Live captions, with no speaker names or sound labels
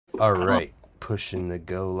All right, pushing the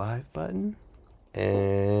go live button. And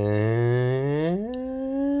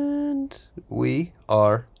we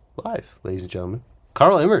are live, ladies and gentlemen.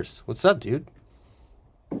 Carl Immers, what's up, dude?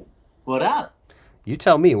 What up? You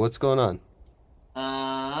tell me what's going on.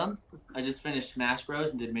 I just finished Smash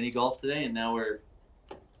Bros and did mini golf today, and now we're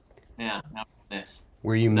this.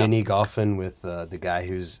 Were you So mini golfing with the guy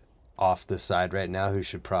who's off the side right now who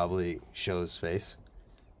should probably show his face?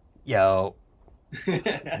 Yo,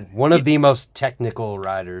 one yeah, of the most technical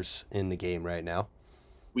riders in the game right now.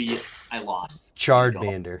 we I lost mini Chard golf.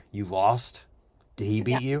 Bander, you lost? Did he Yeah,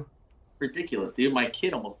 beat you? ridiculous, dude. My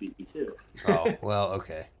kid almost beat me too. Oh, well,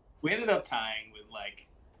 okay. We ended up tying with like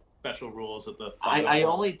special rules at the I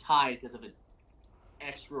final. only tied because of an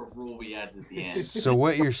extra rule we added at the end. So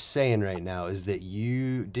what you're saying right now is that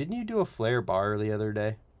you didn't you do a flare bar the other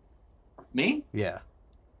day? Me? Yeah.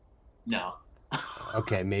 No.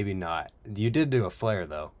 Okay, maybe not. You did do a flare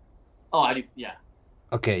though. Oh, I do. Yeah.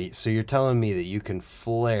 Okay, so you're telling me that you can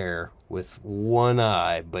flare with one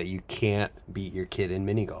eye, but you can't beat your kid in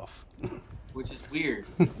mini golf. Which is weird.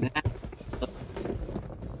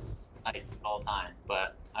 It's all time,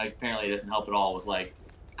 but apparently it doesn't help at all with like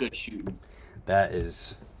good shooting. That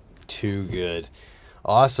is too good.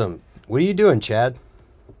 Awesome. What are you doing, Chad?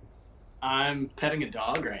 I'm petting a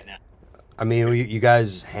dog right now. I mean, you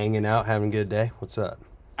guys hanging out, having a good day? What's up?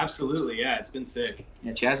 Absolutely, yeah. It's been sick.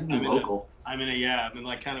 Yeah, Chad's gonna be I'm in a- local. I'm in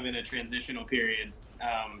like kind of in a transitional period,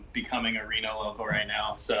 becoming a Reno local right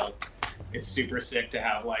now. So it's super sick to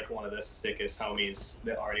have like one of the sickest homies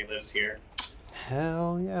that already lives here.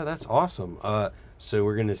 Hell yeah, that's awesome. So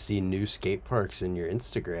we're gonna see new skate parks in your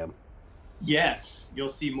Instagram. Yes, you'll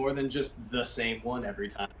see more than just the same one every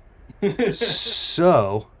time.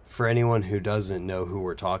 So, for anyone who doesn't know who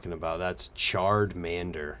we're talking about, that's Chard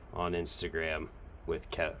Mander on Instagram with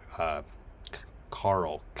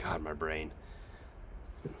Carl. God, my brain.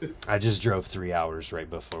 I just drove 3 hours right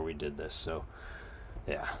before we did this, so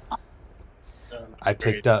yeah. I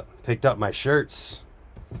Great. picked up my shirts.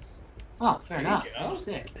 Oh, fair There you enough. go. Those are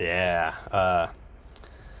sick. Yeah.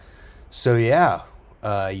 So yeah,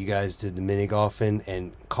 you guys did the mini golfing,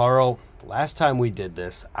 and Carl. Last time we did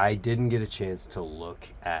this, I didn't get a chance to look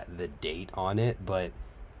at the date on it, but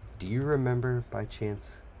do you remember by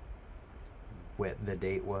chance what the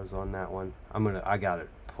date was on that one? I got it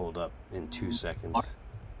pulled up in 2 seconds.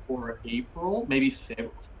 Or April, maybe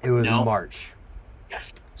February. It was No. March.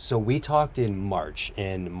 Yes. So we talked in March,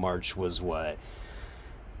 and March was what?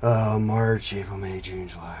 March, April, May, June,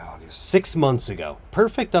 July, August. 6 months ago.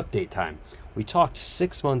 Perfect update time. We talked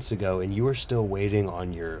 6 months ago, and you were still waiting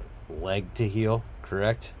on your leg to heal,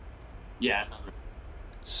 correct? Yeah, sounds right.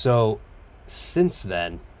 So, since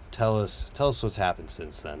then, tell us what's happened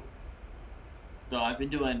since then. So I've been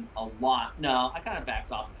doing a lot. No, I kind of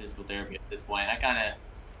backed off of physical therapy at this point. I kind of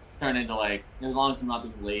turned into like, as long as I'm not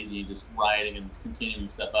being lazy and just riding and continuing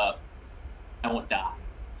stuff up, I won't die.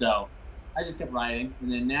 So I just kept riding, and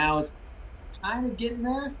then now it's kind of getting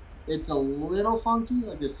there. It's a little funky,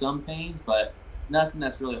 like there's some pains, but nothing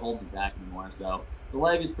that's really holding me back anymore. So the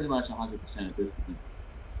leg is pretty much 100% at this point.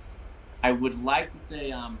 I would like to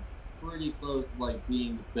say I'm pretty close to like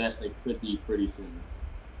being the best I could be pretty soon.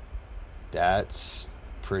 That's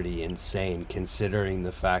pretty insane considering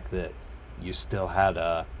the fact that you still had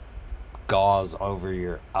a gauze over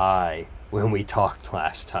your eye when we talked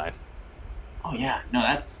last time. Oh yeah, no,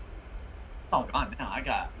 that's all gone now. I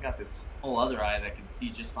got this whole other eye that can see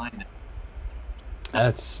just fine now.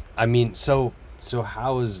 That's I mean, so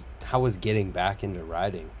how is getting back into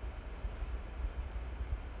riding?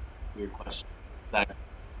 Weird question. That I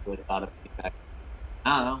really thought of getting back.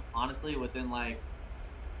 I don't know. Honestly, within like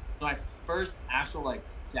my first actual like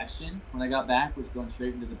session when I got back was going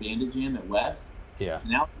straight into the bandit gym at West. Yeah.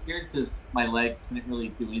 And that was weird because my leg couldn't really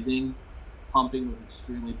do anything. Pumping was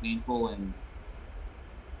extremely painful, and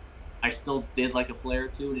I still did like a flare or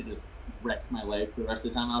two, and it just wrecked my leg for the rest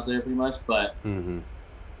of the time I was there, pretty much. But Mm-hmm.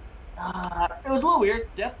 it was a little weird.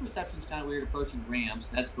 Depth perception's kind of weird approaching ramps.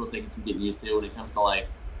 That's still taking some getting used to when it comes to like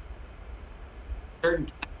certain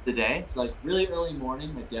times of the day. So like really early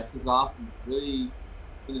morning, my depth is off, and really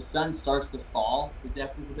when the sun starts to fall, the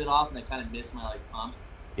depth is a bit off, and I kind of miss my like pumps.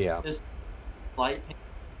 Yeah. Just slight pain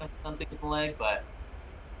on some things in the leg, but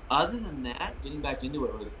other than that, getting back into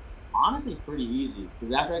it was honestly pretty easy.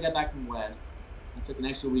 Because after I got back from West, I took an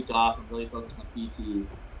extra week off and really focused on PT.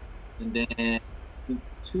 And then I think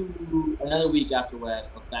another week after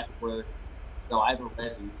West, I was back at work. So I have a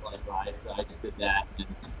resi until I ride, so I just did that. And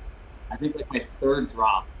I think like my third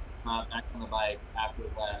drop back on the bike after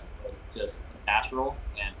West was just a cash roll,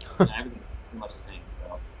 and everything was pretty much the same.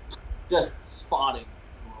 So just spotting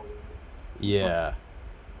was a Yeah,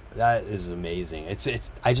 that is amazing.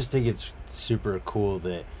 I just think it's super cool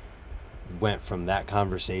that went from that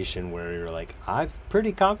conversation where you're like, I'm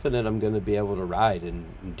pretty confident I'm going to be able to ride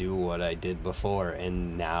and do what I did before,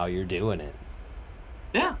 and now you're doing it.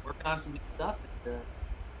 Yeah, working on some new stuff.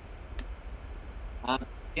 And,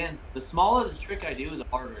 again, the smaller the trick I do, the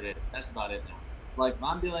harder it is. That's about it now. Like if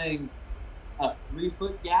I'm doing a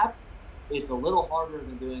 3-foot gap, it's a little harder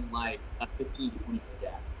than doing like a 15 to 20-foot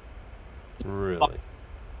gap. Really?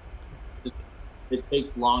 It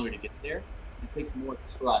takes longer to get there. It takes more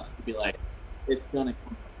trust to be like, it's gonna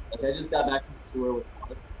come. Like I just got back from the tour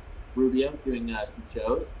with Rubio doing some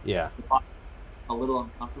shows. Yeah. A little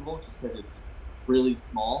uncomfortable just because it's really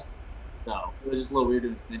small. So it was just a little weird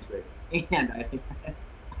doing spin tricks. And I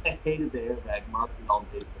hated the airbag. Mark did all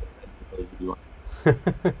the big tricks. I didn't really easy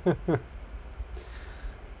one.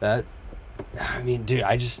 That, I mean, dude,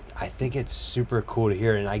 I think it's super cool to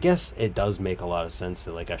hear, and I guess it does make a lot of sense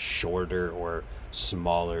that like a shorter or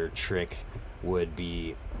smaller trick would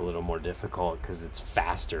be a little more difficult because it's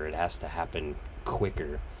faster. It has to happen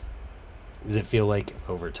quicker. Does it feel like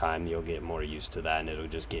over time you'll get more used to that and it'll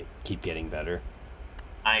just keep getting better?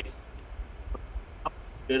 Nice. How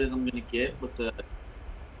good as I'm gonna get with the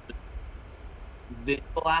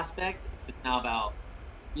visual aspect, it's now about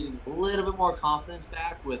getting a little bit more confidence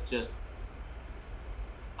back with just.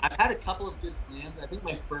 I've had a couple of good slams. I think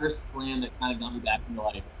my first slam that kind of got me back into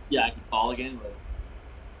like, yeah, I can fall again was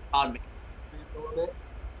Todd McKinnon a little bit.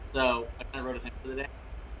 So I kind of rode with him for the day,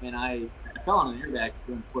 and I fell on an airbag just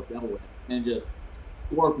doing a flip double whip and just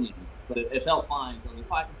warping me. But it felt fine, so I was like,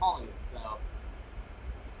 oh, I can fall again. So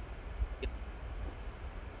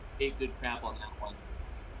ate good crap on that one.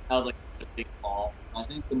 That was like a big fall. So I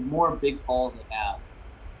think the more big falls I have,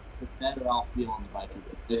 the better I'll feel on the bike.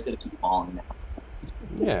 I just got to keep falling now.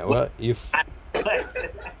 Yeah, well, it makes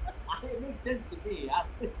sense to me.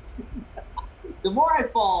 The more I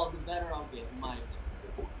fall, the better I'll get, in my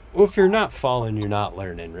opinion. Well, if you're not falling, you're not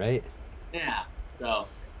learning, right? Yeah. So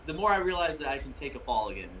the more I realize that I can take a fall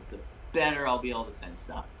again, the better I'll be able to send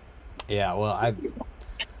stuff. Yeah, well,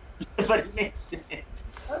 But it makes sense.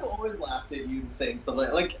 I've always laughed at you saying stuff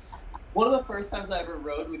like one of the first times I ever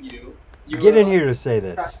rode with you. Get in here to say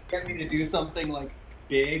this. Get me to do something like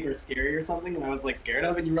big or scary or something, and I was like scared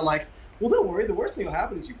of it. And you were like, "Well, don't worry. The worst thing will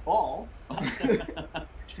happen is you fall." Like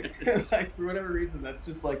for whatever reason, that's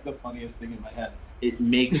just like the funniest thing in my head. It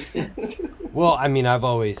makes sense. Well, I mean, I've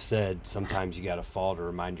always said sometimes you got to fall to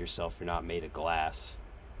remind yourself you're not made of glass.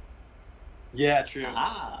 Yeah, true.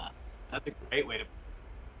 Ah. That's a great way to.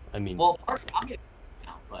 I mean, well, I'm getting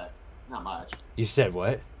now, but not much. You said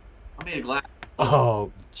what? I made a glass.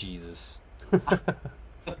 Oh, Jesus.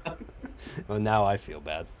 Well, now I feel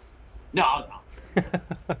bad. No.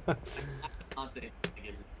 I'm saying it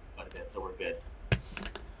gives it quite a bit, so we're good.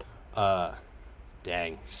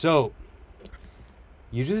 Dang. So,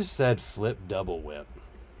 you just said flip double whip.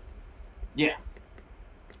 Yeah.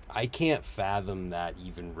 I can't fathom that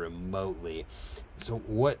even remotely. So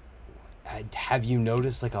what, have you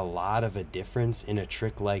noticed like a lot of a difference in a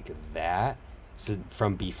trick like that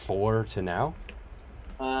from before to now?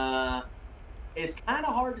 It's kind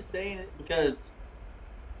of hard to say because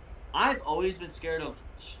I've always been scared of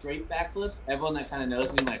straight backflips. Everyone that kind of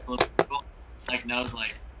knows me, like close people, like knows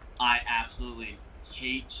like I absolutely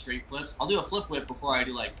hate straight flips. I'll do a flip whip before I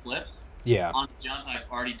do like flips. Yeah. On the jump, I've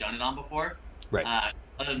already done it on before. Right.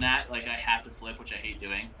 Other than that, like I have to flip, which I hate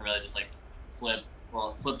doing. I really just like flip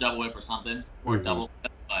or flip double whip or something, or double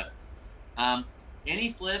whip. But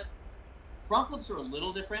any flip, front flips are a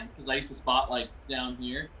little different because I used to spot like down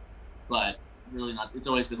here, but really not. It's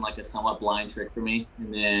always been like a somewhat blind trick for me.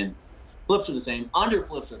 And then flips are the same. Under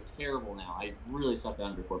flips are terrible now. I really suck at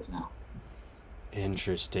under flips now.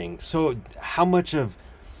 Interesting. So how much of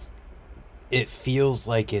it feels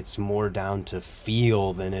like it's more down to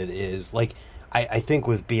feel than it is like I think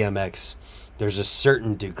with BMX there's a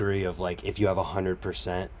certain degree of like if you have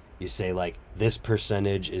 100%, you say like this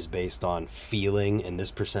percentage is based on feeling and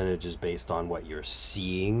this percentage is based on what you're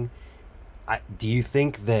seeing. Do you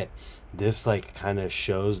think that this like kind of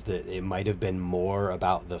shows that it might have been more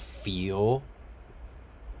about the feel?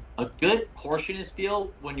 A good portion is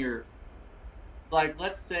feel when you're like,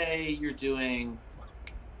 let's say you're doing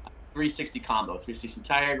 360 combo, 360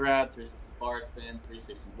 tire grab, 360 bar spin,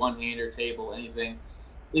 360 one-hander, table, anything.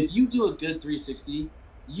 If you do a good 360,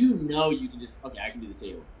 you know you can just, okay, I can do the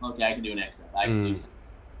table. Okay, I can do an XF. I can do something.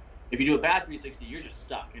 If you do a bad 360, you're just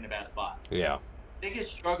stuck in a bad spot. Yeah. The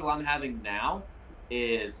biggest struggle I'm having now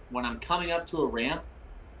is when I'm coming up to a ramp,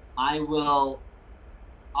 I will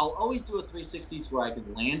I'll always do a 360 where I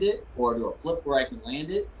can land it, or do a flip where I can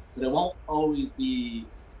land it, but it won't always be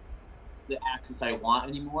the axis I want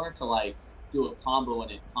anymore to like do a combo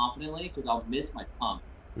in it confidently, because I'll miss my pump.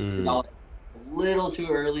 Because I'll a little too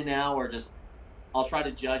early now, or just I'll try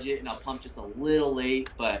to judge it and I'll pump just a little late,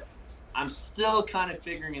 but I'm still kind of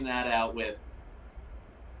figuring that out with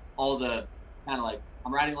all the kind of like,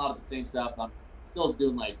 I'm riding a lot of the same stuff. I'm still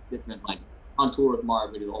doing like different, like on tour with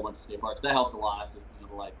Mark, we did a whole bunch of skate parks. That helped a lot, just being able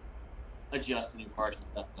to like adjust to new parks and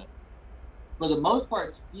stuff. But for the most part,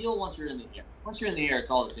 it's feel once you're in the air. Once you're in the air, it's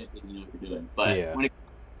all the same thing, you know what you're doing. But when it's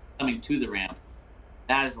coming to the ramp,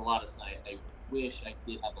 that is a lot of sight. I wish I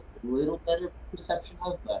did have a little better perception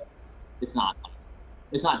of, but it's not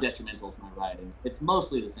detrimental to my riding. It's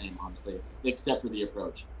mostly the same, honestly, except for the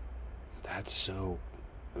approach. That's so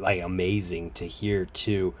like amazing to hear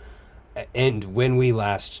too. And when we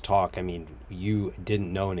last talked, I mean, you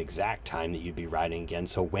didn't know an exact time that you'd be riding again.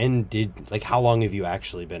 So how long have you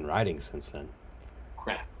actually been riding since then?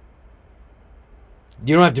 Crap.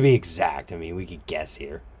 You don't have to be exact. I mean, we could guess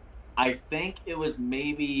here. I think it was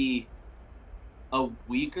maybe a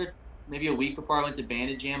week before I went to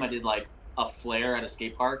Bandit Jam. I did like a flare at a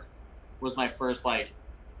skate park. Was my first like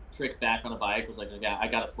trick back on a bike. Was like, I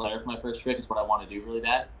got a flare for my first trick. It's what I want to do really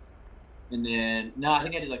bad. And then I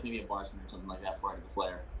think I did like maybe a bar spin or something like that before I did the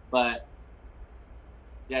flare. But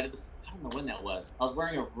yeah, I don't know when that was. I was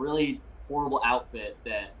wearing a really horrible outfit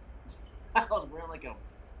that I was wearing like a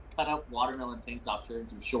cut up watermelon tank top shirt and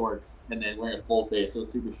some shorts, and then wearing a full face. It was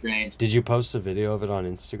super strange. Did you post a video of it on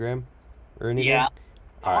Instagram or anything? Yeah.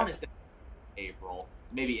 I All want to say April,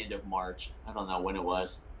 maybe end of March. I don't know when it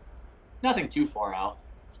was. Nothing too far out.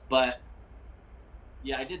 But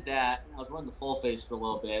yeah, I did that. I was wearing the full face for a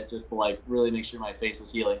little bit just to like really make sure my face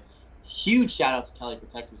was healing. Huge shout out to Kelly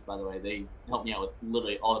Protectives, by the way. They helped me out with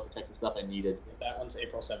literally all the protective stuff I needed. That one's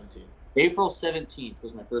April 17th. April 17th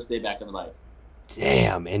was my first day back on the bike.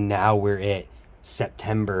 Damn, and now we're at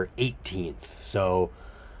September 18th. So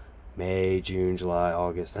May, June, July,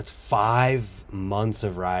 August. That's 5 months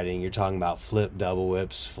of riding. You're talking about flip, double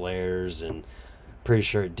whips, flares, and pretty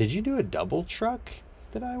sure. Did you do a double truck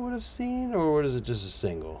that I would have seen, or was it just a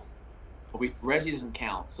single? Resi doesn't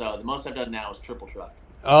count, so the most I've done now is triple truck.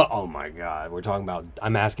 Oh my God.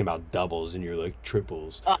 I'm asking about doubles, and you're like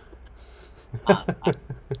triples.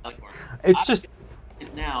 It's just.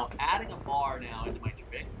 Is now adding a bar now into my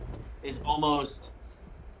tricks is almost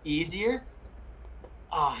easier.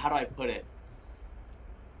 How do I put it?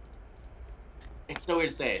 It's so weird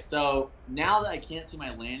to say. So now that I can't see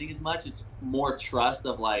my landing as much, it's more trust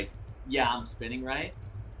of like, yeah, I'm spinning right.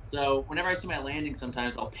 So whenever I see my landing,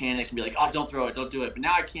 sometimes I'll panic and be like, oh, don't throw it, don't do it. But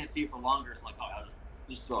now I can't see it for longer, so I'm like, oh, I'll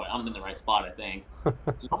just throw it. I'm in the right spot, I think. So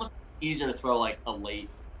it's almost easier to throw like a late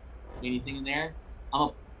anything in there.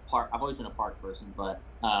 I've always been a park person, but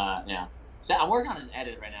yeah. So I'm working on an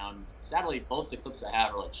edit right now, and sadly, both the clips I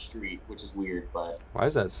have are like street, which is weird. But why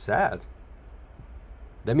is that sad?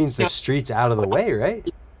 That means the street's out of the way, right?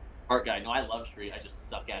 Park guy. No, I love street. I just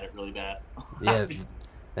suck at it really bad. Yeah,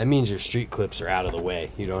 that means your street clips are out of the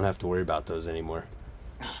way. You don't have to worry about those anymore.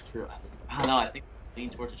 True. I don't know. I think I'm leaning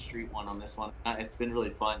towards a street one on this one. It's been really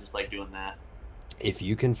fun, just like doing that. If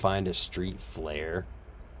you can find a street flare,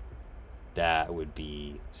 that would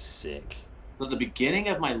be sick. So the beginning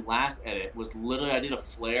of my last edit was literally I did a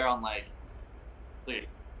flare on like a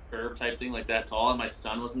curve type thing like that tall, and my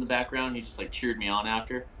son was in the background. He just like cheered me on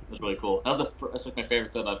after. It was really cool. That was that's like my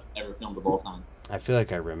favorite clip I've ever filmed of all time. I feel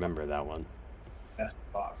like I remember that one. Best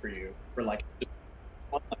spot for you for like just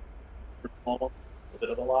a bit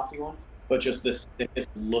of a lofty one, but just the sickest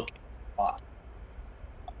looking spot.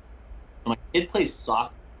 My kid plays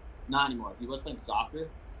soccer. Not anymore. He was playing soccer.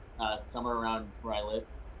 Somewhere around where I live,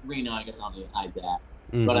 Reno. I guess I don't need to hide that.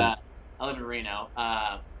 Mm-hmm. But I live in Reno.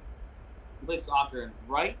 He plays soccer, and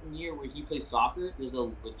right near where he plays soccer, there's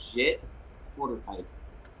a legit prototype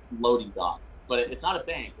loading dock. But it's not a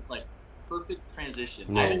bank. It's like perfect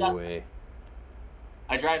transition. No way.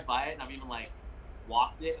 I drive by it, and I've even like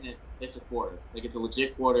walked it, and it's a quarter. Like it's a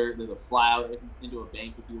legit quarter. There's a fly out into a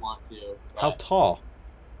bank if you want to. How tall?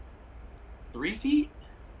 3 feet.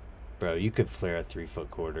 Bro, you could flare a 3-foot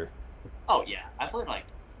quarter. Oh yeah, I flared like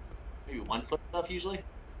maybe 1 foot stuff usually.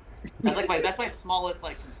 That's like that's my smallest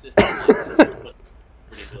like consistent.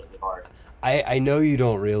 Ridiculously hard. I know you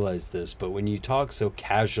don't realize this, but when you talk so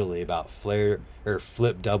casually about flare or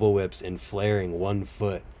flip double whips and flaring 1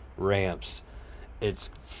 foot ramps, it's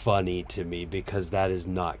funny to me because that is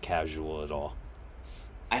not casual at all.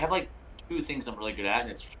 I have like 2 things I'm really good at, and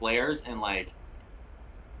it's flares and like.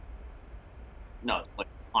 No, like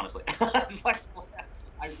honestly, just like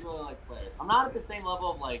I really like flares. I'm not at the same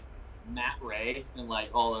level of like Matt Ray and like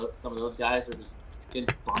some of those guys are just in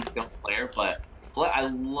fun to flare, but I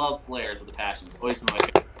love flares with a passion. It's always been my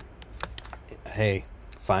favorite. Hey,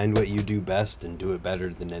 find what you do best and do it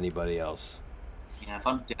better than anybody else. Yeah, if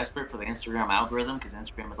I'm desperate for the Instagram algorithm, because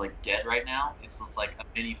Instagram is like dead right now, it's like a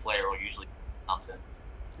mini flare will usually do something.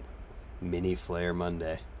 Mini Flare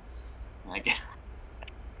Monday. Like,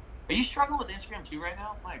 are you struggling with Instagram too right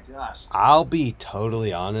now? My gosh. I'll be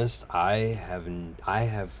totally honest. I have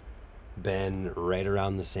been right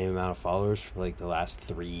around the same amount of followers for like the last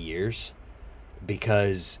 3 years,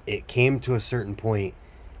 because it came to a certain point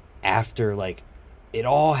after like it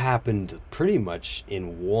all happened pretty much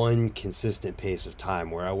in one consistent pace of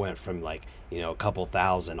time, where I went from like, a couple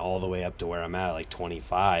thousand all the way up to where I'm at like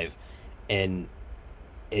 25, and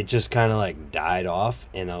it just kind of like died off,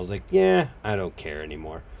 and I was like, yeah, I don't care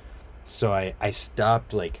anymore. So I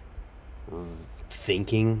stopped like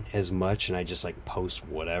thinking as much, and I just like post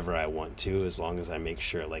whatever I want to, as long as I make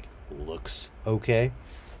sure it like looks okay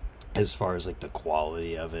as far as like the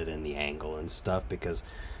quality of it and the angle and stuff, because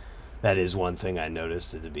that is one thing I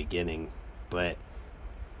noticed at the beginning. But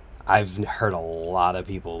I've heard a lot of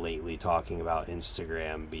people lately talking about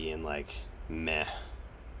Instagram being like meh.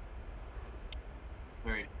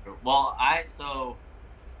 Very true. Well, so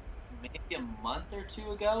maybe a month or two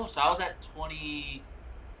ago, so I was at 20.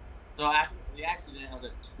 So after the accident, I was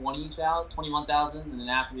at 21,000, and then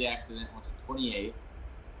after the accident, I went to 28.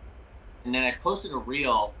 And then I posted a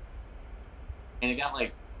reel, and it got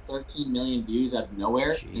like 13 million views out of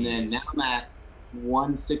nowhere. Jeez. And then now I'm at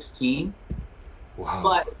 116. Wow.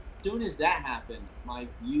 But as soon as that happened, my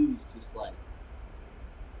views just like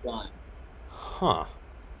done. Huh.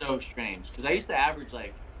 So strange, because I used to average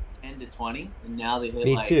like 10 to 20, and now they hit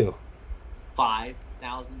Me like too.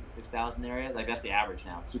 5,000 to 6,000 area. Like that's the average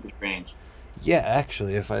now. It's super strange. Yeah,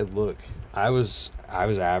 actually, if I look, I was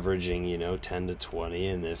averaging, 10 to 20,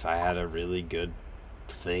 and if I had a really good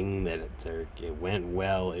thing that it went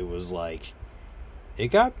well, it was like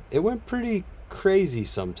it went pretty crazy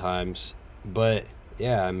sometimes. But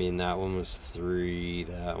yeah, I mean, that one was 3,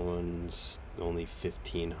 that one's only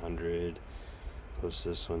 1,500. Post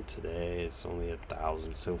this one today, it's only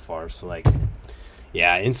 1,000 so far. So like,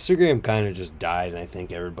 yeah, Instagram kind of just died, and I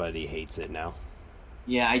think everybody hates it now.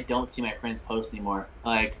 Yeah, I don't see my friends post anymore.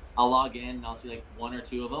 Like, I'll log in and I'll see like 1 or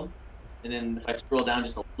 2 of them, and then if I scroll down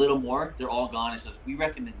just a little more, they're all gone. It says we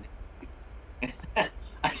recommend it.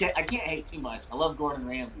 I can't hate too much. I love Gordon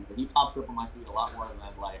Ramsay, but he pops up on my feed a lot more than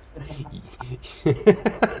I'd like.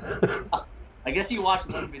 I guess you watch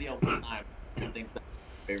one video one time and thinks that's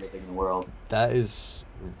my favorite thing in the world. That's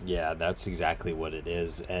exactly what it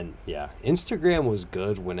is. And yeah, Instagram was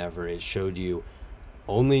good whenever it showed you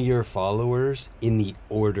only your followers in the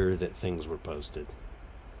order that things were posted.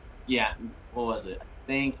 Yeah, what was it? I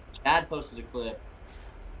think Chad posted a clip.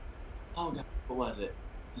 Oh god, what was it?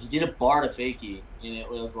 He did a bar to fakie, and it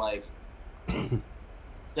was like 7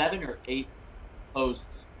 or 8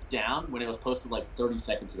 posts down when it was posted like 30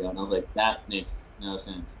 seconds ago, and I was like, that makes no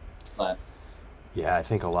sense. But yeah, I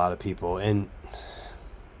think a lot of people, and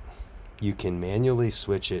you can manually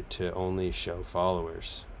switch it to only show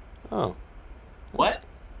followers. Oh. What?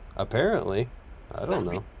 Apparently. I don't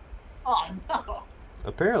know. Oh no.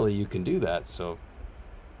 Apparently you can do that, so.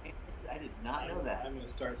 I did not know that. I'm going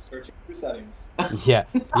to start searching for settings. Yeah.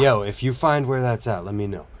 Yo, if you find where that's at, let me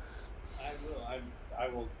know. I will. I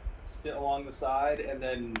will sit along the side, and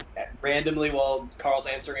then randomly while Carl's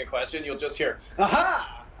answering a question, you'll just hear,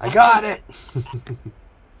 aha! I got it!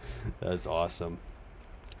 That's awesome.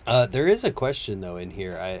 There is a question, though, in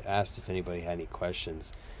here. I asked if anybody had any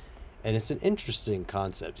questions. And it's an interesting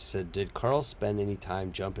concept. He said, did Carl spend any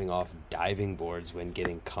time jumping off diving boards when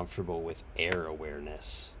getting comfortable with air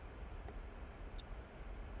awareness?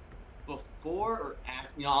 Before or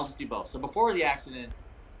after, I'll just do both. So before the accident,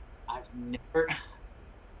 I've never,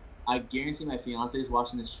 I guarantee my fiance is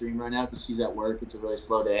watching this stream right now because she's at work. It's a really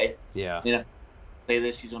slow day. Yeah. And if I say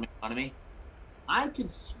this, she's going to make fun of me. I can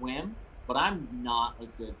swim, but I'm not a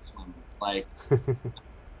good swimmer. Like,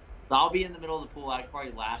 so I'll be in the middle of the pool. I can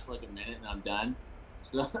probably last for like a minute and I'm done.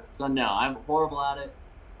 So no, I'm horrible at it.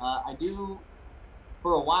 I do.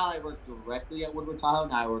 For a while, I worked directly at Woodward Tahoe.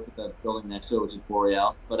 Now I work at the building next to it, which is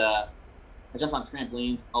Boreal. But I jumped on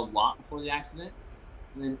trampolines a lot before the accident.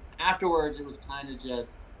 And then afterwards, it was kind of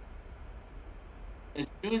just, as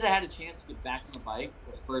soon as I had a chance to get back on the bike,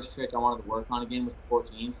 the first trick I wanted to work on again was the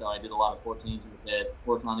 14. So I did a lot of 14s in the pit,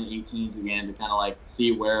 working on the 18s again to kind of like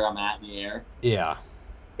see where I'm at in the air. Yeah.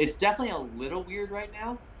 It's definitely a little weird right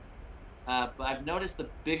now. But I've noticed the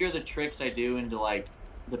bigger the tricks I do into like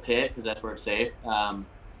the pit because that's where it's safe.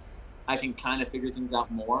 I can kind of figure things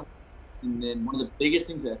out more. And then one of the biggest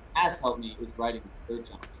things that has helped me is riding dirt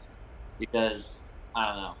jumps because I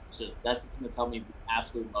don't know, it's just that's the thing that's helped me the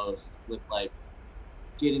absolute most with like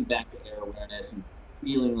getting back to air awareness and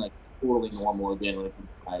feeling like totally normal again when it comes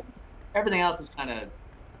to riding. Everything else is kind of,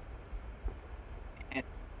 and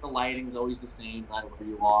the lighting's always the same right where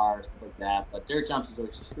you are, stuff like that. But dirt jumps is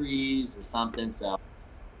always trees or something, so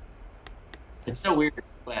it's so weird.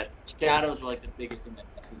 But shadows are like the biggest thing that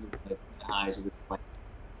messes with the eyes of the plane.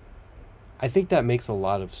 I think that makes a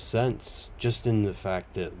lot of sense, just in the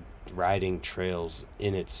fact that riding trails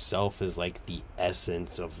in itself is like the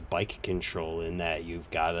essence of bike control, in that you've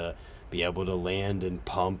got to be able to land and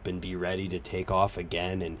pump and be ready to take off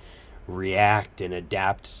again and react and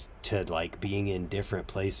adapt to like being in different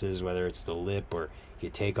places, whether it's the lip or you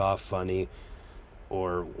take off funny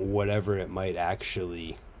or whatever it might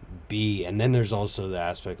actually be. And then there's also the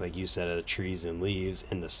aspect, like you said, of the trees and leaves,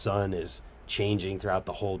 and the sun is changing throughout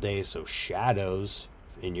the whole day, so shadows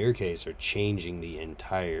in your case are changing the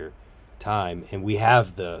entire time, and we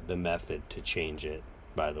have the method to change it,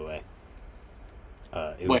 by the way.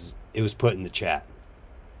 It was put in the chat.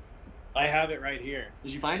 I have it right here.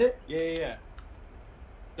 Did you find it? Yeah.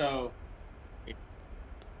 So you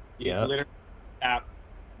Yep. literally tap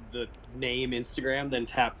the name Instagram, then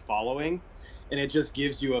tap following, and it just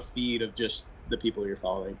gives you a feed of just the people you're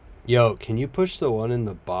following. Yo, can you push the one in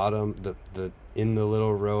the bottom, the in the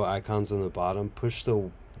little row icons on the bottom? Push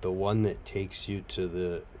the one that takes you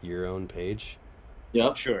to your own page.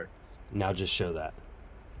 Yep. Sure. Now just show that.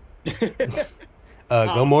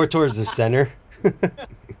 Go more towards the center.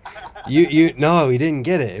 you no, we didn't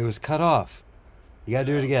get it. It was cut off. You gotta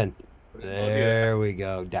do it again. There we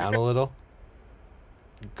go. Down a little.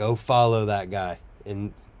 Go follow that guy,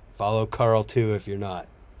 and follow Carl too if you're not.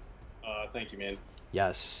 Thank you, man.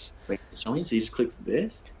 Yes. Wait, show me. So you just click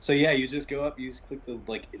this? So yeah, you just go up, you just click the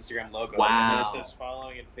like Instagram logo, Wow. and then it says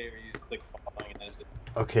following and favor. You just click following, and then it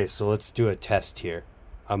just... Okay, so let's do a test here.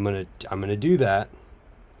 I'm gonna do that,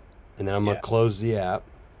 and then I'm gonna Yeah. close the app,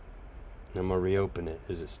 and I'm gonna reopen it.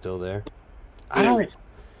 Is it still there? I Every don't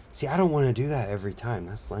see. I don't want to do that every time.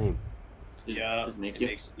 That's lame. Yeah, Does it make it you?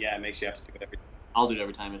 makes you have to do it every I'll do it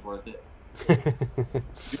every time. It's worth it.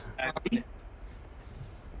 time.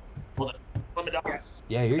 Hold on. Let me down.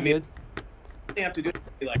 Yeah, you're I mean- good. You have to do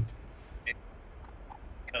it like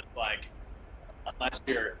because like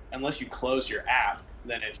unless you close your app,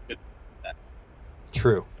 then it should.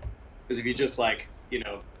 True. Because if you just like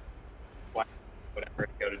whatever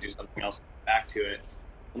go to do something else, back to it,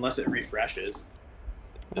 unless it refreshes.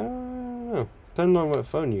 I don't know. Depending on what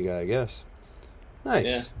phone you got, I guess. Nice.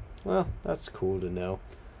 Yeah. Well, that's cool to know.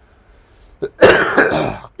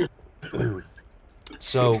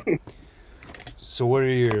 So what are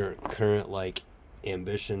your current like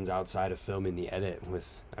ambitions outside of filming the edit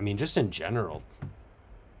with, I mean, just in general?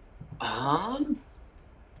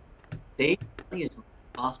 Stay as much as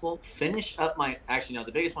possible. Finish up my. Actually, no.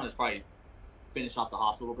 The biggest one is probably finish off the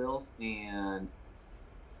hospital bills and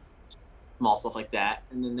small stuff like that,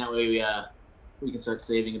 and then that way we can start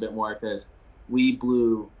saving a bit more because we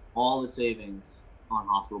blew all the savings on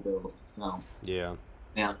hospital bills. So Yeah.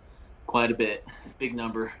 yeah, quite a bit, big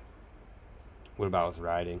number. What about with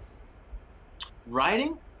riding?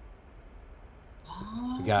 Riding?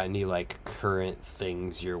 You got any like current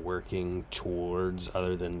things you're working towards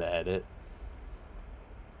other than the edit?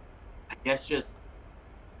 I guess just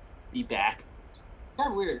be back. It's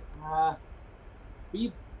kind of weird.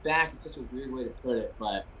 Be back is such a weird way to put it,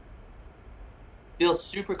 but feel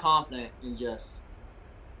super confident in just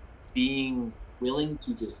being willing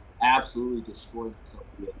to just absolutely destroy myself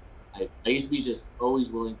again. I used to be just always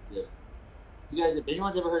willing to just. You guys, if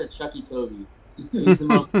anyone's ever heard of Chucky Covey, he's the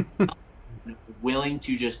most willing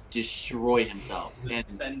to just destroy himself. The And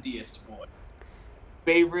sendiest boy.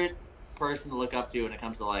 favorite person to look up to when it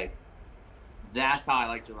comes to like, that's how I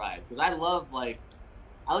like to ride. Because I love like,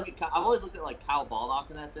 I've always looked at like Kyle Baldock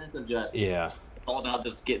in that sense of just Yeah. all about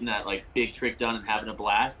just getting that like big trick done and having a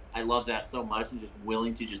blast. I love that so much and just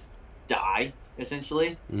willing to just die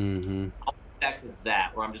essentially. Mm-hmm. Back to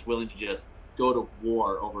that where I'm just willing to just go to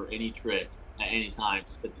war over any trick at any time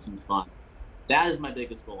just because it seems fun. That is my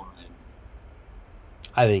biggest goal in riding.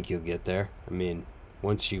 I think you'll get there. I mean,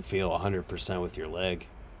 once you feel 100% with your leg.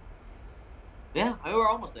 Yeah, we're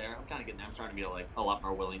almost there. I'm kind of getting there. I'm starting to be like a lot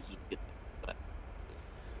more willing to just get there. But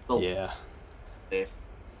still Yeah. safe.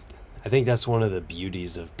 I think that's one of the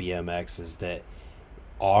beauties of BMX is that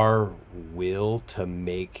our will to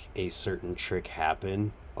make a certain trick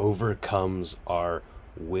happen overcomes our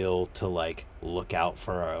will to like look out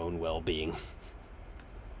for our own well-being.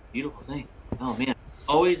 beautiful thing. Oh man,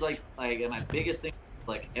 always like and my biggest thing,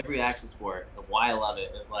 like every action sport, and why I love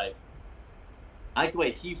it is like I like the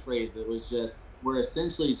way he phrased it was just we're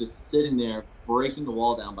essentially just sitting there breaking the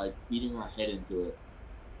wall down by beating our head into it.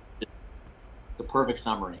 It's the perfect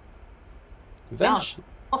summary.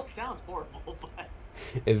 Sounds horrible, but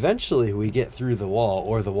Eventually, we get through the wall,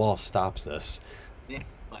 or the wall stops us. yeah,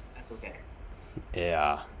 but that's okay.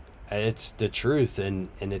 Yeah, it's the truth, and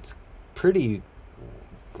it's pretty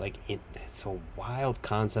like it's a wild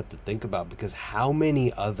concept to think about because how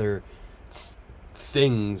many other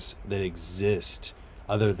things that exist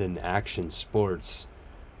other than action sports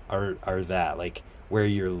are that like where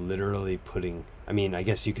you're literally putting. I mean, I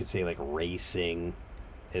guess you could say like racing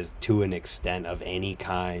is to an extent of any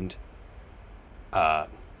kind. Uh,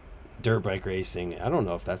 Dirt bike racing. I don't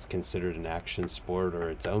know if that's considered an action sport or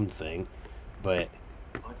its own thing, but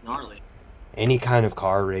Oh, it's gnarly. any kind of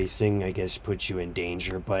car racing, I guess, puts you in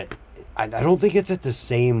danger. But I don't think it's at the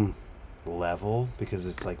same level because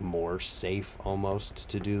it's like more safe almost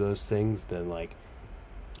to do those things than like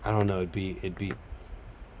I don't know. It'd be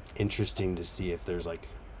interesting to see if there's like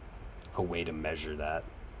a way to measure that.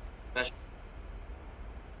 Especially,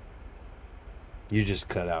 You just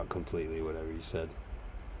cut out completely whatever you said.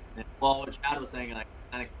 well, what Chad was saying, like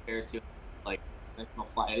kind of compared to like professional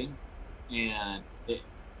fighting, and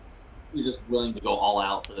you're just willing to go all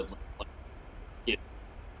out for the like, get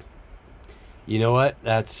You know what?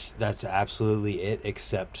 That's absolutely it.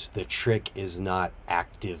 Except the trick is not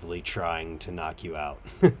actively trying to knock you out.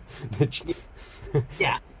 The tr-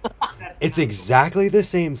 yeah. That's it's kind of exactly the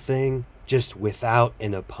same thing, just without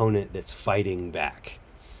an opponent that's fighting back.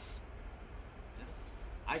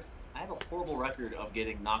 I have a horrible record of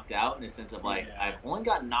getting knocked out in a sense of like Yeah. I've only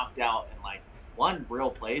gotten knocked out in like one real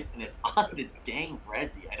place, and it's on the dang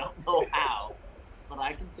resi. I don't know how, but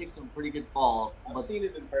I can take some pretty good falls. I've But seen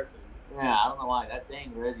it in person. yeah, I don't know why that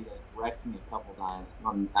dang resi has wrecked me a couple times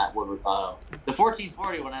on at Woodward Auto. The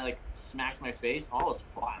 1440 when I like smacked my face, all was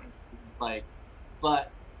fine. It's like,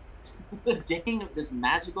 but the dang this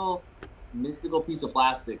magical, mystical piece of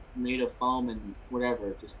plastic made of foam and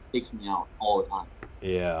whatever just takes me out all the time.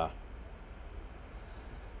 Yeah,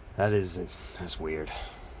 that's weird.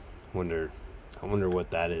 Wonder I wonder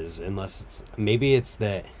what that is. Unless it's maybe it's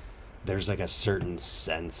that there's like a certain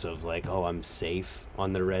sense of like, oh, I'm safe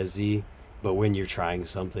on the resi, but when you're trying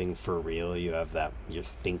something for real, you have that you're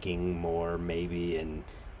thinking more maybe, and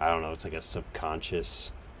I don't know. It's like a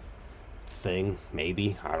subconscious thing,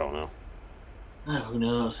 maybe. I don't know. Who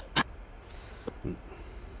knows?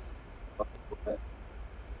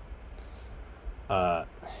 Uh,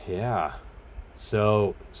 yeah.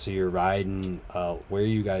 So you're riding. Where are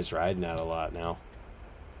you guys riding at a lot now?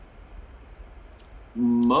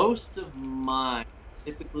 Most of mine,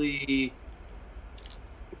 typically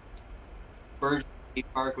Virgin State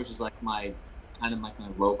Park, which is like my kind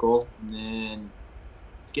of local, and then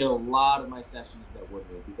get a lot of my sessions at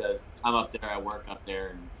Woodward because I'm up there, I work up there,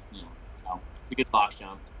 and so it's a good box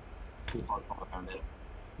jump. Good hard fall around it.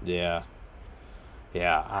 Yeah.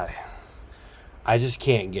 Yeah. I just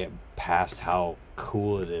can't get past how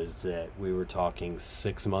cool it is that we were talking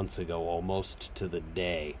 6 months ago, almost to the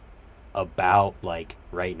day, about like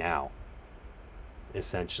right now.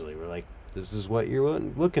 Essentially, we're like, this is what you're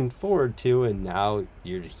looking forward to, and now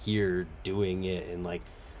you're here doing it. And like,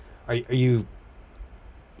 are you?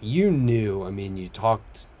 You knew. I mean, you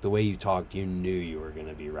talked the way you talked. You knew you were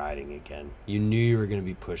gonna be riding again. You knew you were gonna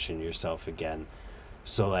be pushing yourself again.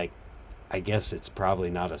 So like, I guess it's probably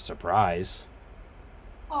not a surprise.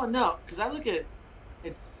 Oh no, because I look at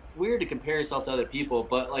it's weird to compare yourself to other people,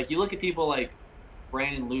 but like you look at people like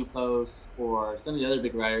Brandon Lupos or some of the other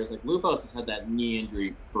big riders. Like Lupos has had that knee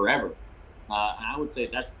injury forever, and I would say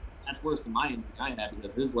that's worse than my injury I had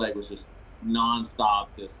because his leg was just nonstop.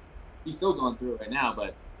 Just he's still going through it right now,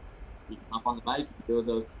 but he can hop on the bike, he does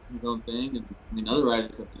his own thing, and I mean other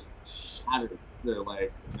riders have just shattered their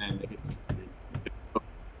legs, and then they get.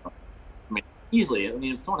 I mean, easily. I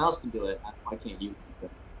mean, if someone else can do it, why can't you?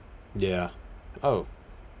 Yeah. Oh.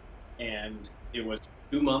 And it was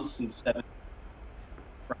 2 months and 7.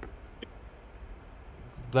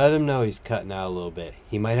 Let him know he's cutting out a little bit.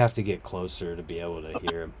 He might have to get closer to be able to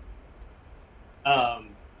hear him.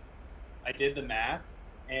 I did the math,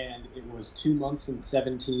 and it was 2 months and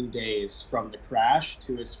 17 days from the crash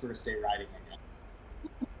to his first day riding again.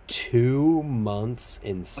 2 months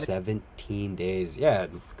and 17 days. Yeah,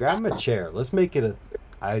 grab him a chair. Let's make it a.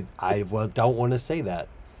 I don't want to say that.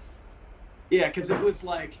 Yeah, because it was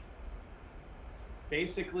like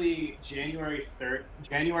basically January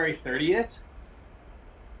 30th.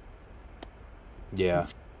 Yeah.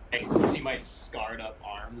 I can see my scarred up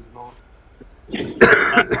arms and all. Yes.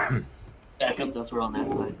 Back up. That's where on that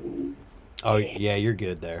side. Oh, yeah, you're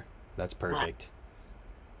good there. That's perfect.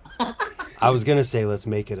 I was going to say, let's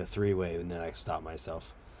make it a 3-way, and then I stopped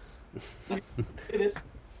myself. It is.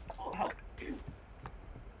 Oh, how?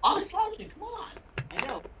 I'm slouching. Come on. I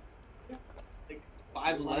know. Like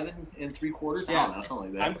 5'11" and 3/4. Yeah. I don't know,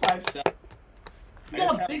 something like I'm that. 5'7". You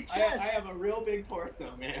got a big I chest. have a real big torso,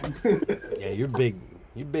 man. Yeah, you're big.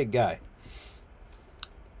 You're a big guy.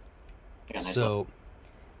 Yeah, nice one. So,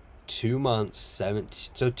 2 months,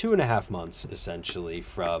 2.5 months, essentially,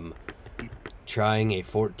 from trying a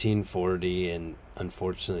 1440 and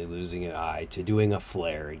unfortunately losing an eye to doing a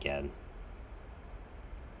flare again.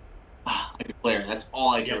 I can flare. That's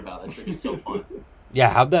all I care about. That trick is so fun. Yeah,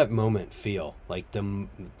 how'd that moment feel? Like the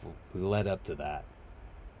led up to that?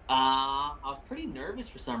 I was pretty nervous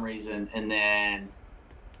for some reason, and then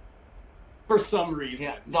For some reason.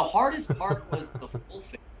 yeah, the hardest part was the full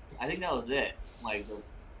face. I think that was it. Like,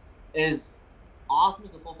 as awesome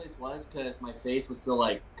as the full face was, because my face was still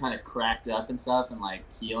like kind of cracked up and stuff, and like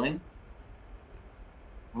healing.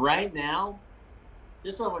 Right now,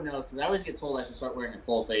 just so everyone knows, because I always get told I should start wearing a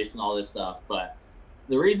full face and all this stuff, but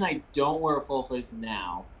the reason I don't wear a full face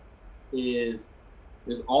now is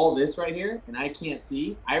there's all this right here, and I can't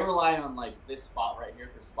see. I rely on like this spot right here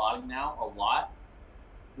for spotting now a lot.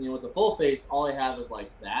 You know, with the full face, all I have is like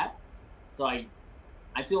that. So I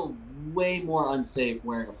feel way more unsafe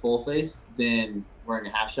wearing a full face than wearing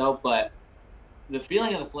a half shell. But the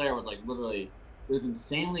feeling of the flare was like literally, it was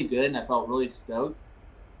insanely good, and I felt really stoked.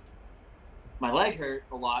 My leg hurt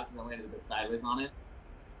a lot because I landed a bit sideways on it,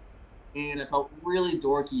 and I felt really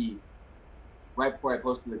dorky right before I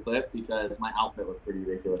posted the clip because my outfit was pretty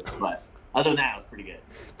ridiculous. But other than that, it was pretty good.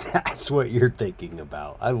 That's what you're thinking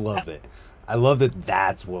about. I love it. I love that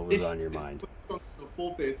that's what was on your mind. The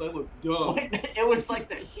full face, I look dumb. It was like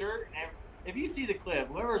the shirt. If you see the clip,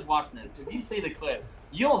 whoever's watching this, if you see the clip,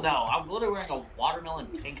 you'll know. I'm literally wearing a watermelon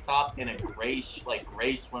tank top and a gray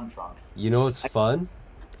swim trunks. You know what's fun?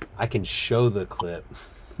 I can show the clip.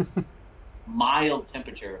 Mild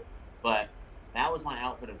temperature, but that was my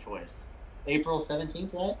outfit of choice. April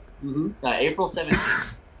 17th, right? Mm-hmm. April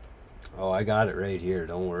 17th. Oh, I got it right here.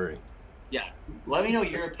 Don't worry. Yeah. Let me know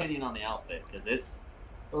your opinion on the outfit, because it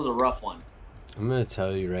was a rough one. I'm going to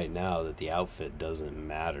tell you right now that the outfit doesn't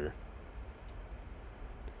matter.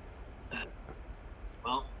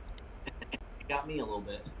 Well, it got me a little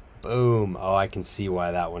bit. Boom. Oh, I can see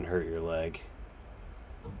why that one hurt your leg.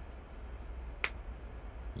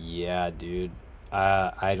 Yeah, dude.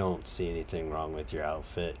 I don't see anything wrong with your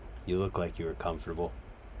outfit. You look like you were comfortable.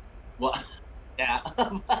 Well, yeah.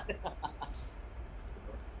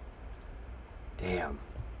 Damn.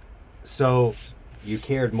 So, you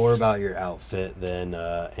cared more about your outfit than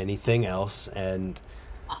anything else, and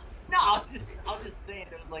No, I was just saying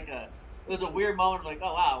it was a weird moment. Like,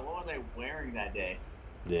 oh wow, what was I wearing that day?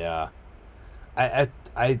 yeah,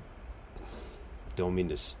 I don't mean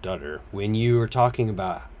to stutter. When you were talking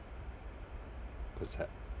about what's that?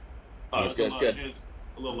 Oh, It's good. It's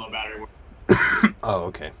a little low battery. Oh,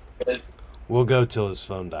 okay. Good. We'll go till his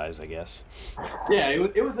phone dies, I guess. Yeah,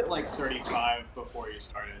 it was at like 35 before you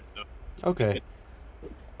started. So. Okay.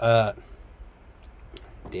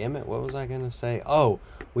 Damn it, what was I gonna say? Oh,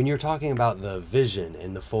 when you're talking about the vision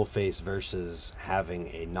and the full face versus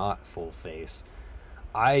having a not full face,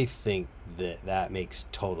 I think that makes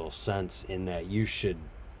total sense in that you should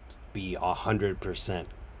be 100%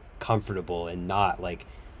 comfortable and not like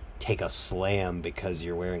take a slam because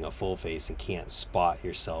you're wearing a full face and can't spot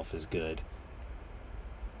yourself as good.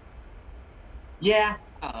 Yeah,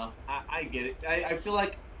 I get it. I feel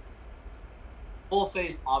like full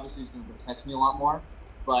face obviously is going to protect me a lot more,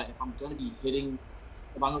 but if I'm going to be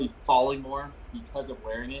if I'm going to be falling more because of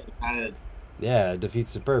wearing it, it kind of Yeah, it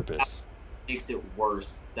defeats the purpose. makes it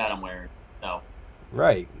worse that I'm wearing it. So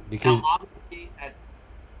Right, because now, obviously,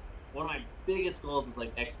 one of my biggest goals is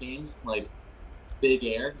like X Games, like big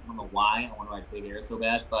air. I don't know why I want to ride big air so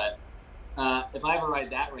bad, but if I ever ride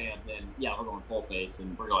that ramp, then yeah, we're going full face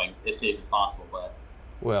and we're going as safe as possible. But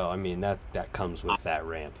well, I mean that comes with that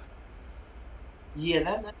ramp. yeah,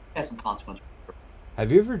 that has some consequences.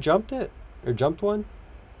 Have you ever jumped it or jumped one?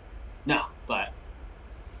 No, but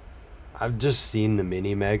I've just seen the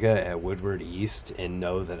mini mega at Woodward East and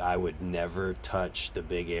know that I would never touch the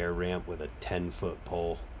big air ramp with a 10-foot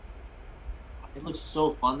pole. it looks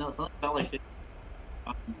so fun though. Something about like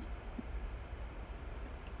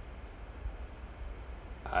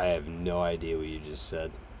I have no idea what you just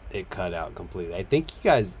said. It cut out completely. I think you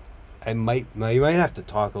guys, you might have to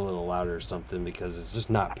talk a little louder or something because it's just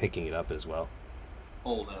not picking it up as well.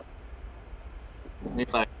 Hold up.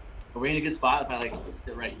 If I, are we in a good spot if I like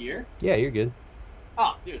sit right here? Yeah, you're good.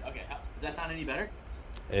 Oh, dude. Okay. Does that sound any better?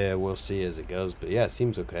 We'll see as it goes, but yeah, it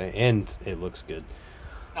seems okay, and it looks good.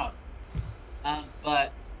 No.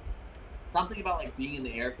 But something about like being in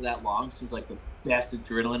the air for that long seems like the best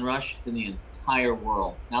adrenaline rush in the entire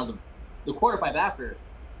world. Now the quarter pipe after,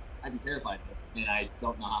 I'd be terrified of it, and I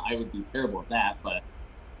don't know how I would be terrible at that, but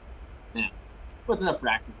yeah, with enough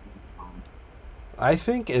practice, it'll be fine. I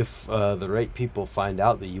think if the right people find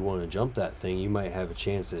out that you want to jump that thing, you might have a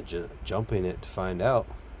chance at jumping it to find out.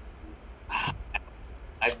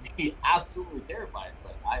 I'd be absolutely terrified,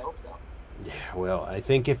 but I hope so. Yeah, well, I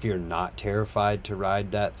think if you're not terrified to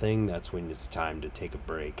ride that thing, that's when it's time to take a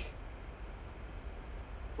break.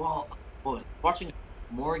 Well, I was watching a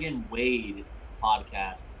Morgan Wade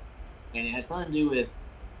podcast, and it had something to do with,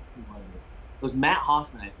 who was it? It was Matt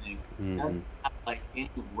Hoffman, I think. He doesn't have like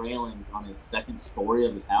any railings on his second story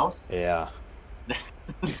of his house. Yeah.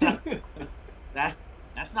 That's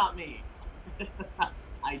not me.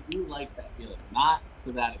 I do like that feeling, not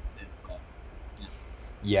to that extent, but yeah.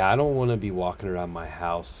 Yeah, I don't want to be walking around my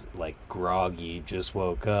house like groggy, just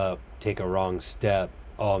woke up, take a wrong step.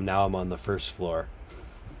 Oh, now I'm on the first floor.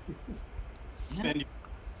 Spend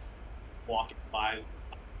walking by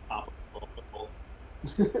top of the pole.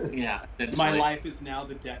 Yeah. My life is now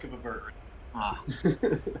the deck of a vert ramp. Ah,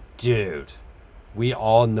 Dude, we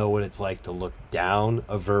all know what it's like to look down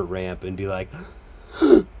a vert ramp and be like,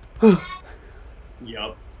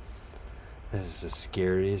 Yup. this is the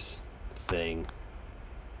scariest thing.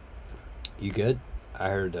 You good? I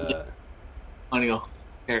heard, I'm gonna go.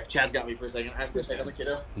 Here, Chad's got me for a second. I have to check on the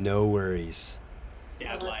kiddo. no worries.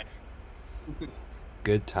 Dad life.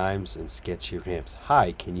 Good times and sketchy ramps.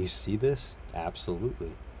 Hi, can you see this?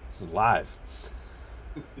 Absolutely. This is live.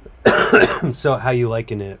 So how you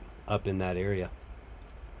liking it up in that area?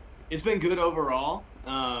 It's been good overall.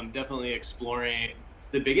 Definitely exploring.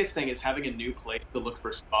 The biggest thing is having a new place to look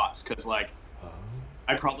for spots, because like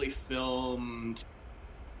I probably filmed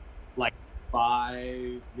like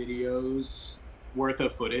 5 videos worth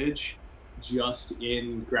of footage just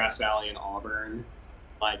in Grass Valley and Auburn,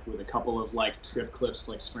 like with a couple of like trip clips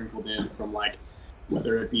like sprinkled in from like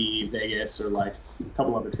whether it be Vegas or like a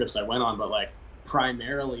couple other trips I went on, but like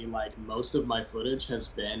primarily like most of my footage has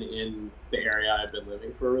been in the area I've been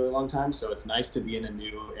living for a really long time. So it's nice to be in a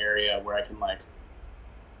new area where I can like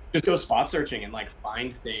just go spot searching and like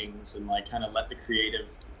find things and like kind of let the creative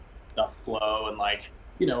stuff flow and like,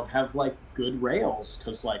 you know, have like good rails,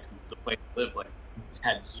 because like the place I live like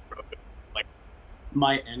had zero. Like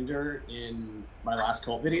my ender in my last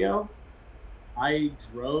cult video, I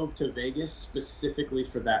drove to Vegas specifically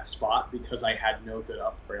for that spot because I had no good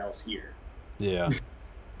up rails here. Yeah.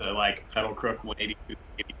 The like pedal crook 182,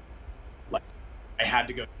 like I had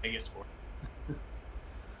to go to Vegas for it.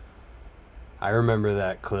 I remember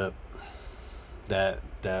that clip. That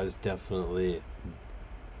was definitely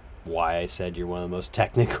why I said you're one of the most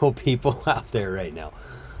technical people out there right now.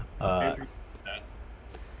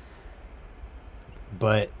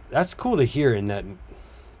 But that's cool to hear, and that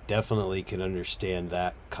definitely can understand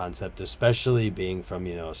that concept, especially being from,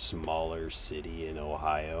 you know, a smaller city in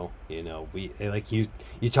Ohio. You know, we like you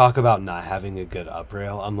talk about not having a good up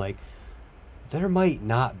rail. I'm like, there might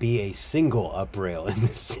not be a single up rail in the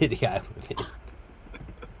city I live in.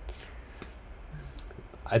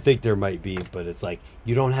 I think there might be, but it's like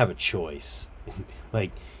you don't have a choice.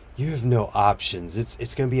 Like you have no options.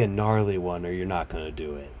 It's gonna be a gnarly one, or you're not gonna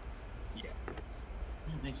do it. Yeah.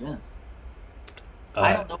 That makes sense.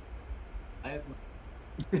 I don't know. I have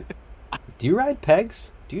no... Do you ride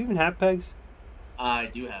pegs? Do you even have pegs? I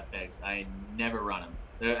do have pegs. I never run them.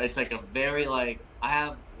 It's like a very like I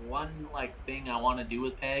have one like thing I want to do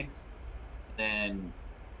with pegs. Then,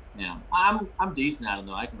 yeah, I'm decent at them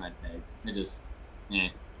though. I can ride pegs. I just,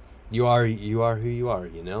 yeah. You are who you are.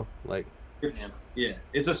 You know, like It's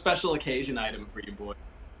it's a special occasion item for you, boy.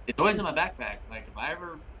 It's always in my backpack. Like if I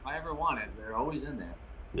ever want it, they're always in there.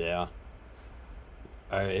 yeah.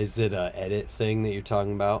 Is it a edit thing that you're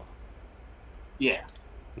talking about? Yeah.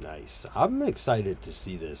 Nice. I'm excited to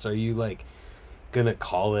see this. Are you like gonna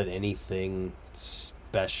call it anything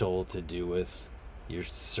special to do with your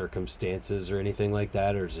circumstances or anything like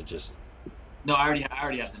that, or is it just? No, I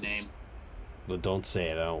already have the name. Well, don't say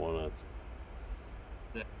it. I don't want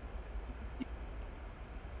to.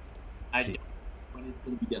 I don't know when it's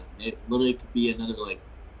gonna be done. It literally could be another year.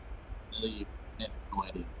 I have no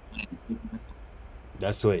idea. I am taking my time.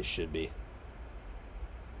 That's the way it should be.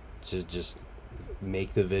 Just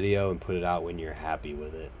make the video and put it out when you're happy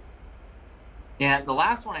with it. Yeah, the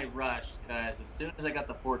last one I rushed because as soon as I got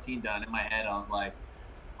the 14 done in my head, I was like,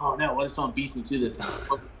 oh no, what if someone beats me to this?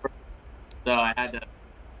 So I had to.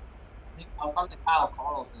 I think I was talking to Kyle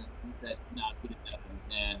Carlson. He said, "No, get it done."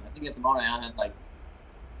 And I think at the moment I had like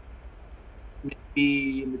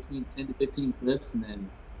maybe in between 10 to 15 flips, and then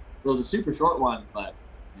it was a super short one, but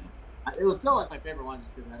it was still like my favorite one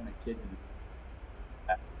just because I had my kids in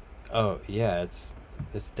it. Oh yeah, it's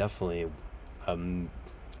definitely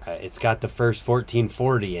it's got the first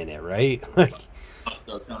 1440 in it, right? Like I was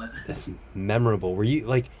stoked on it. it's memorable. Were you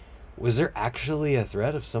like, was there actually a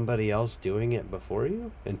thread of somebody else doing it before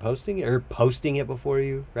you and posting it, or posting it before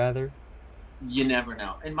you rather? You never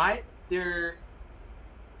know. And there,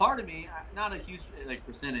 part of me, not a huge like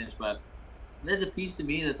percentage, but there's a piece of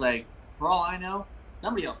me that's like, for all I know,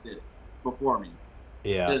 somebody else did it before me.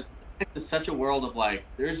 Yeah. Because it's such a world of like,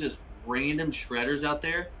 there's just random shredders out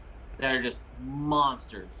there that are just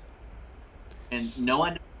monsters, and no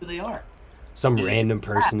one knows who they are. Some random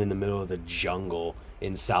person in the middle of the jungle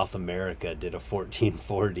in South America did a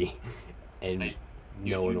 1440, and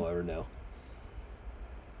no one will ever know.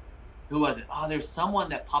 Who was it? Oh, there's someone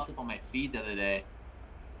that popped up on my feed the other day,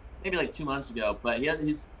 maybe like 2 months ago. But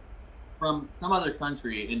he's from some other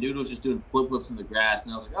country, and dude was just doing flip flips in the grass.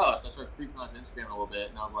 And I was like, oh, so I started creeping on his Instagram a little bit,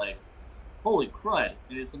 and I was like, holy crud!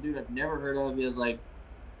 And it's some dude I've never heard of. He has like,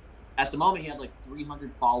 at the moment, he had like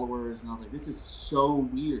 300 followers, and I was like, this is so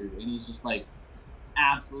weird. And he's just like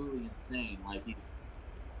absolutely insane. Like he's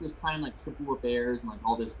just trying like triple whip airs and like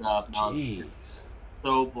all this stuff. And I was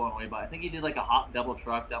so blown away by it. I think he did like a hop double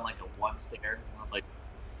truck down like a one stair, and I was like,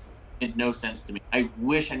 it made no sense to me. I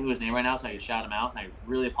wish I knew his name right now so I could shout him out, and I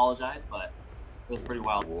really apologize, but it was pretty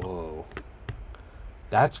wild. Whoa,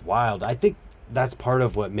 that's wild. I think that's part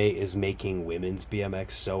of what is making women's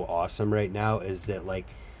BMX so awesome right now, is that like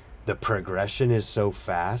the progression is so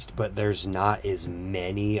fast, but there's not as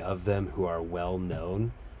many of them who are well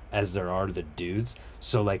known as there are the dudes.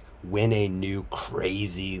 So like when a new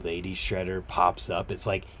crazy lady shredder pops up, it's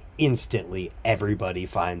like instantly everybody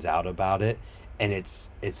finds out about it, and it's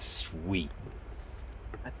sweet.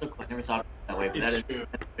 I never thought of it that way, but that's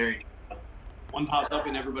very true. One pops up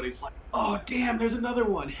and everybody's like, oh damn, there's another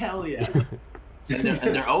one, hell yeah. and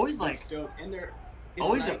they're always like stoked. And they're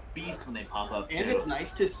always a beast when they pop up too. And it's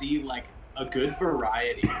nice to see like a good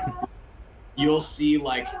variety. You'll see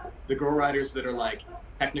like the girl riders that are like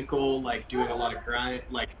technical, like doing a lot of grind,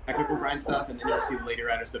 like technical grind stuff, and then you'll see the lady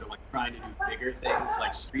riders that are like trying to do bigger things,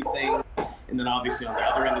 like street things. And then obviously on the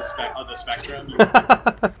other end of the spectrum,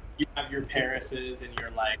 you have your Parises and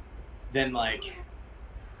your like, then like,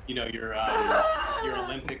 you know, your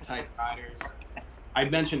Olympic type riders. I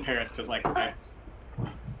mentioned Paris because like I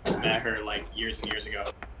met her like years and years ago,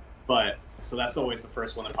 but so that's always the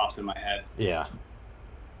first one that pops in my head. Yeah.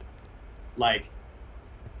 Like,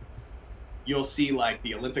 you'll see like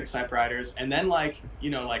the Olympic type riders, and then like, you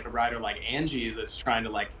know, like a rider like Angie that's trying to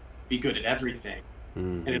like be good at everything.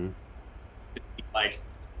 Mm-hmm. And it's like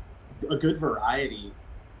a good variety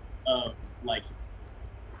of like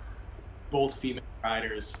both female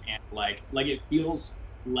riders, and like it feels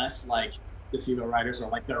less like the female riders are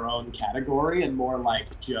like their own category and more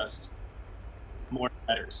like just more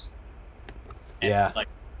riders. Yeah. Like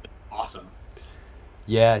awesome.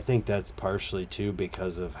 Yeah, I think that's partially too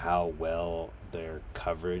because of how well their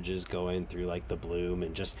coverage is going through like the Bloom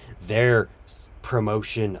and just their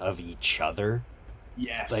promotion of each other.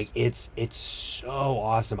 Yes. Like it's so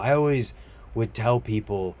awesome. I always would tell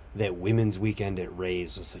people that Women's Weekend at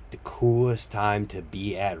Rays was like the coolest time to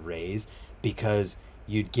be at Rays, because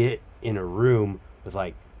you'd get in a room with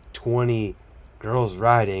like 20 girls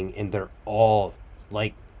riding, and they're all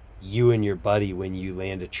like you and your buddy when you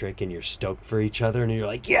land a trick and you're stoked for each other and you're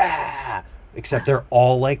like, yeah, except they're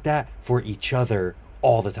all like that for each other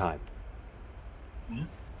all the time. Mm-hmm.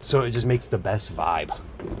 So it just makes the best vibe.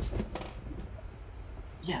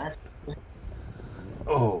 Yeah.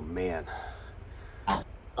 Oh man.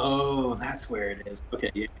 Oh, that's where it is.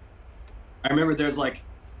 Okay, yeah. I remember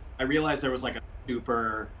I realized there was like a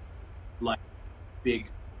super, like, big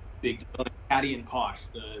deal. Like Patty and Posh,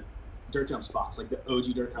 the dirt jump spots, like the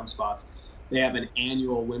OG dirt jump spots, they have an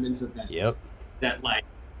annual women's event. Yep. That like,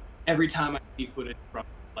 every time I see footage from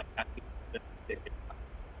like that.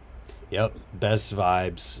 Yep. Best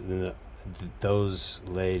vibes. Those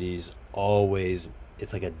ladies always,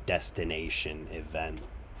 it's like a destination event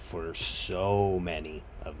for so many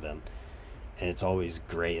of them, and it's always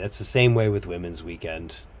great. That's the same way with Women's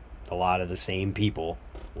Weekend. A lot of the same people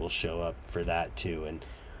will show up for that too, and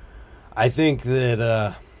I think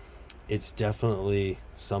that it's definitely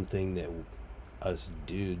something that us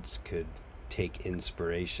dudes could take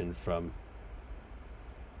inspiration from.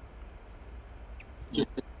 Just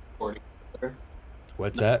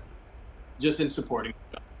What's that? Just in supporting,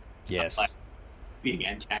 Yes. like being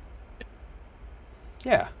antagonist.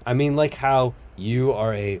 Yeah. I mean, like how you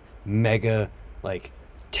are a mega, like,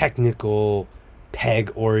 technical,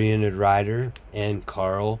 peg-oriented rider, and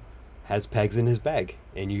Carl has pegs in his bag,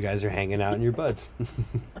 and you guys are hanging out in your buds.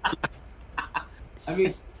 I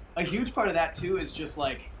mean, a huge part of that too is just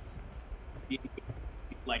like,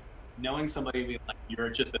 like knowing somebody being like you're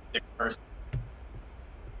just a sick person.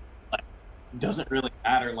 Like, doesn't really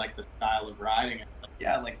matter like the style of riding. Like,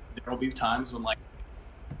 yeah, like there'll be times when like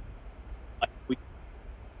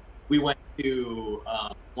we went to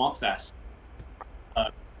Swamp Fest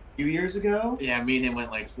a few years ago. Yeah, me and him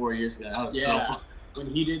went like 4 years ago. That was so fun. When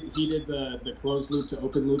he did the closed loop to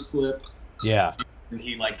open loop flip. Yeah. And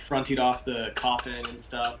he like fronted off the coffin and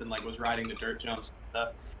stuff and like was riding the dirt jumps and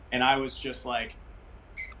stuff. And I was just like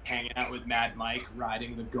hanging out with Mad Mike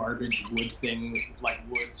riding the garbage wood thing, like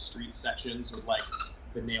wood street sections with like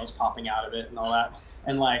the nails popping out of it and all that.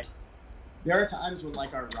 And like there are times when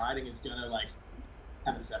like our riding is gonna like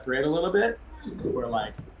kind of separate a little bit, where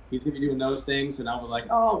like he's gonna be doing those things and I'll be like,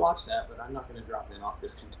 oh, I'll watch that, but I'm not gonna drop in off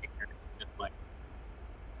this container. Just like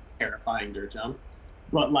terrifying dirt jump.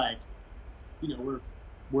 But like, you know,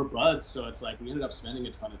 we're buds, so it's like we ended up spending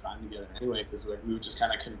a ton of time together anyway because like we would just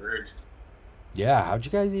kind of converge. Yeah, how'd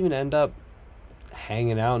you guys even end up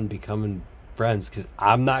hanging out and becoming friends? Because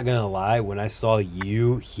I'm not gonna lie, when I saw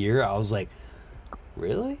you here, I was like,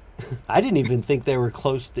 really? I didn't even think they were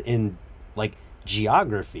close to in like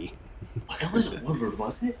geography. It wasn't Woodward,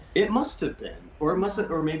 was it? It must have been, or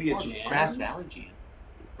maybe a jam. Grass Valley Jam.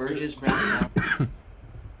 Burgess Grass Valley.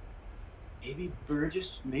 Maybe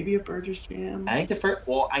a Burgess jam. I think the first.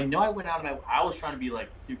 Well, I know I went out and I was trying to be like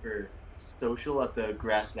super social at the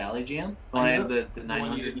Grass Valley Jam. When I had the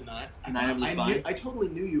 900. I totally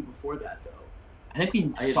knew you before that though. I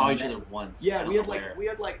think we saw each other once. Yeah, we had I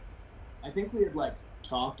think we had like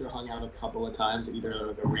talked or hung out a couple of times at either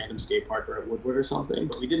like a random skate park or at Woodward or something,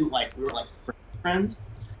 but we were like friends.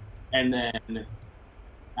 And then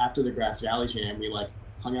after the Grass Valley Jam, we like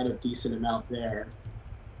hung out a decent amount there.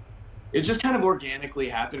 It just kind of organically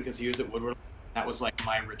happened because he was at Woodward. That was like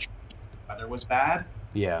my retreat. The weather was bad.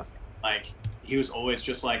 Yeah. Like he was always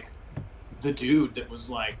just like the dude that was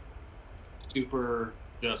like super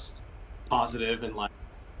just positive and like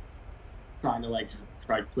trying to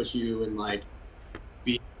push you and like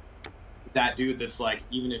be that dude that's like,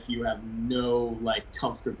 even if you have no like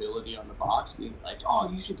comfortability on the box, being like,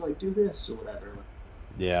 oh, you should like do this or whatever.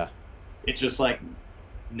 Yeah. It's just like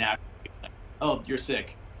now, like, oh, you're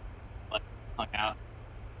sick. Like hung out.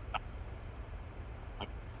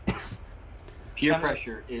 Peer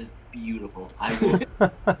pressure is beautiful. I will.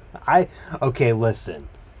 Okay, listen.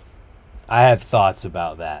 I have thoughts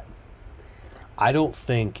about that. I don't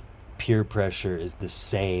think peer pressure is the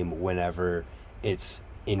same whenever it's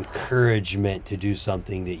encouragement to do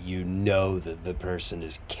something that you know that the person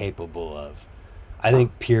is capable of. I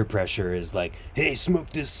think peer pressure is like, hey, smoke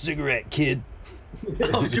this cigarette, kid.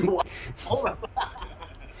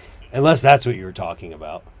 Unless that's what you were talking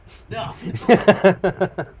about. No.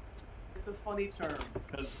 It's a funny term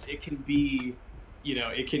because it can be,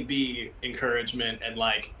 it can be encouragement and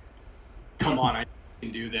like, come on, I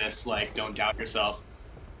can do this. Like, don't doubt yourself.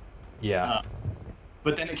 Yeah.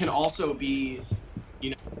 But then it can also be,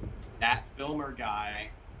 that filmer guy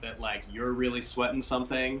that like you're really sweating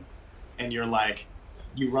something, and you're like,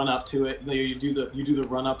 you run up to it. You do the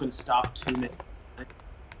run up and stop 2 minutes.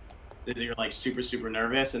 You're like super super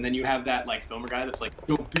nervous, and then you have that like filmer guy that's like,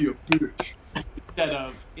 don't be a bitch.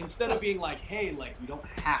 Instead of being like, hey, like you don't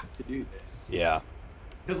have to do this. Yeah.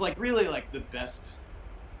 Because like really like if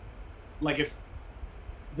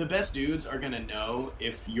the best dudes are gonna know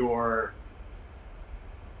if you're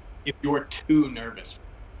too nervous.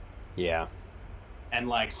 Yeah. And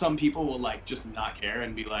like some people will like just not care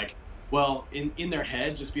and be like, well, in their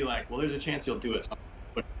head just be like, well, there's a chance you'll do it.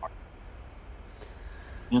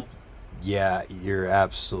 So Yeah, you're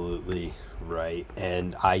absolutely right.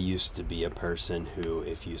 And I used to be a person who,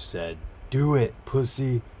 if you said, do it,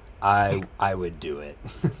 pussy, I would do it.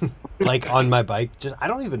 Like on my bike, I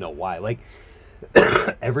don't even know why. Like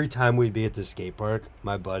every time we'd be at the skate park,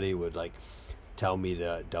 my buddy would like tell me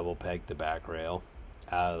to double peg the back rail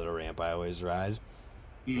out of the ramp I always ride.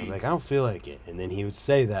 I'm like, I don't feel like it. And then he would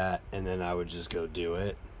say that, and then I would just go do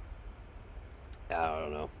it. I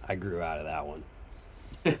don't know. I grew out of that one.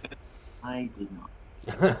 I did not.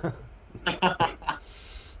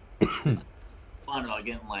 It's fun about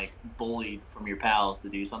getting like bullied from your pals to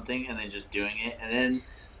do something and then just doing it. And then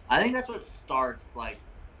I think that's what starts like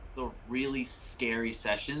the really scary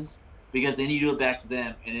sessions, because then you do it back to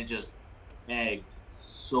them and it pegs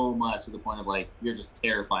so much to the point of like you're just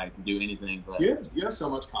terrified to do anything. But you have so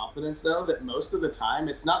much confidence though that most of the time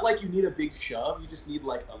it's not like you need a big shove. You just need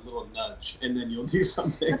like a little nudge, and then you'll do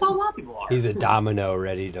something. that's how a lot of people are. He's a domino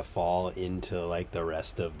ready to fall into like the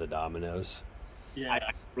rest of the dominoes. Yeah,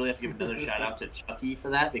 I really have to give another shout out to Chucky for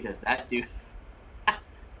that, because that dude,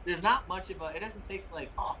 there's not much of a, it doesn't take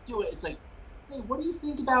like, oh, do it. It's like, hey, what do you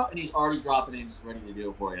think about? And he's already dropping in, just ready to do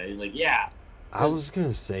it for you. He's like, yeah. I was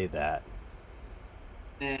gonna say that.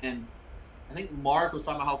 And I think Mark was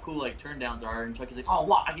talking about how cool like turn downs are, and Chucky's like, oh,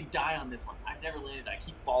 wow, I could die on this one. I've never landed. I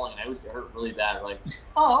keep falling, and I always get hurt really bad. We're like,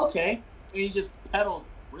 oh, okay. And he just pedals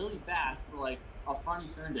really fast for like a funny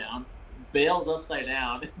turn down, bails upside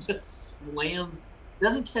down, and just slams.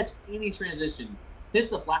 Doesn't catch any transition. Hits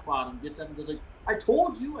the flat bottom, gets up and goes like, I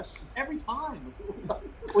told you every time.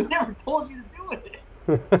 We never told you to do it.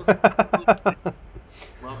 Love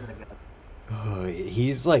that guy. Oh,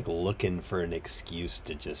 he's like looking for an excuse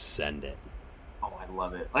to just send it. Oh, I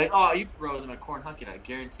love it. Like, oh, you throw them a corn hucket, I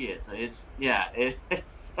guarantee it. So it's, yeah,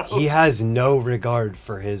 it's so... He has no regard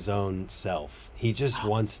for his own self. He just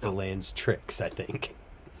wants to land tricks, I think.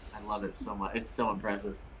 I love it so much. It's so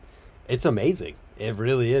impressive. It's amazing. It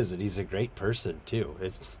really is, and he's a great person too.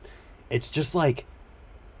 It's just like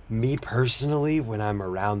me personally, when I'm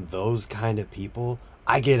around those kind of people,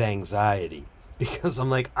 I get anxiety because I'm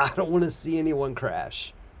like, I don't want to see anyone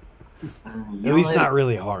crash. At least not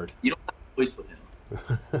really hard. You don't have a voice with him,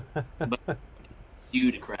 but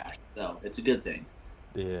you to crash, so it's a good thing.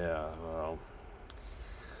 Yeah, well,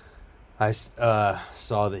 I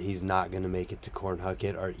saw that he's not going to make it to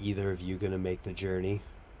Cornhucket. Are either of you going to make the journey?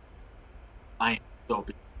 I am so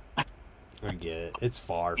big. I get it. It's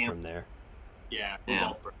far from there. Yeah,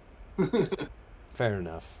 Yeah. Fair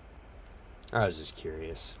enough. I was just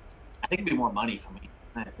curious. I think it'd be more money for me.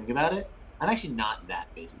 When I think about it, I'm actually not that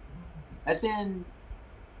busy. That's in.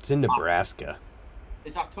 It's in Nebraska.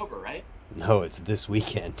 It's October, right? No, it's this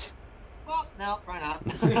weekend. Well, no, probably not.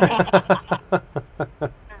 Never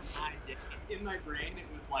mind. In my brain, it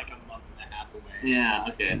was like a month and a half away. Yeah.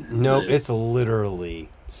 Okay. Nope, it's literally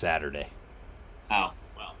Saturday. Oh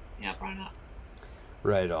well. Yeah, probably not.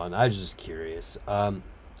 Right on. I was just curious.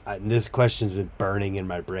 This question's been burning in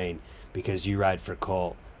my brain because you ride for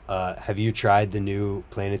Colt. Have you tried the new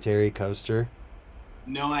planetary coaster?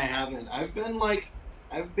 No, I haven't. I've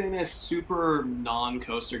been a super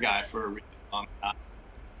non-coaster guy for a really long time.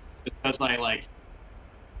 Because I've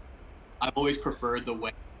always preferred the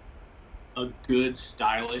way a good,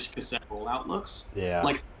 stylish cassette rollout looks. Yeah.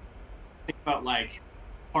 Like, think about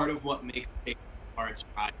part of what makes parts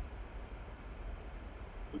ride.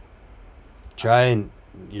 Try and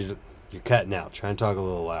you're cutting out. Try and talk a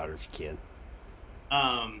little louder if you can.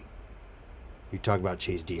 You talk about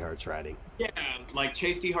Chase Dehart's riding. Yeah, like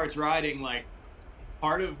Chase Dehart's riding,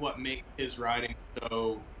 part of what makes his riding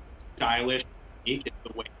so stylish and unique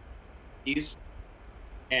is the way he's.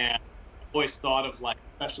 And I've always thought of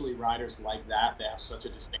especially riders like that have such a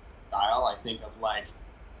distinct style. I think of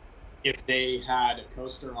if they had a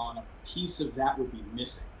coaster on, a piece of that would be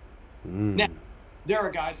missing. Now, there are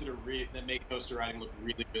guys that make coaster riding look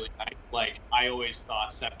really, really nice. I always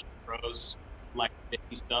thought Seth Pro's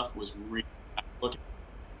 50 stuff was really nice looking,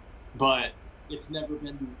 but it's never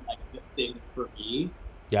been the thing for me.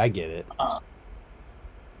 Yeah, I get it.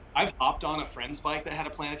 I've hopped on a friend's bike that had a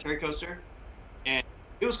planetary coaster, and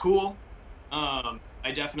it was cool. I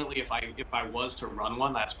definitely, if I was to run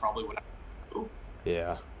one, that's probably what I would do.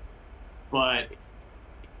 Yeah. But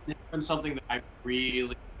it's been something that I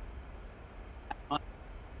really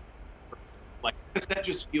because that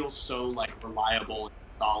just feels so reliable and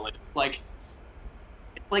solid.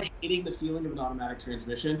 It's hitting the feeling of an automatic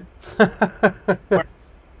transmission.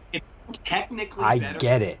 It's technically I better.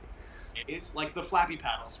 get it. It's like the flappy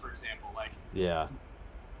paddles, for example. Yeah.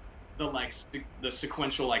 The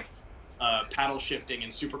sequential paddle shifting in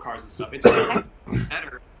supercars and stuff. It's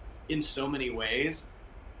better in so many ways,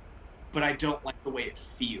 but I don't like the way it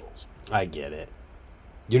feels. I get it.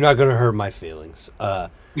 You're not going to hurt my feelings.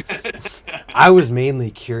 I was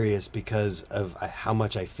mainly curious because of how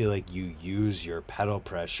much I feel like you use your pedal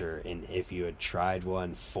pressure, and if you had tried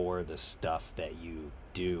one for the stuff that you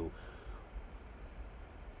do.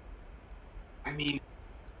 I mean,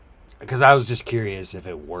 because I was just curious if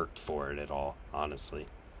it worked for it at all, honestly.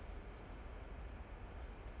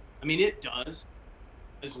 I mean, it does,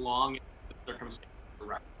 as long as the circumstances are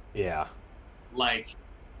right. Yeah.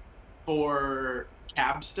 For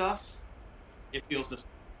cab stuff, it feels the same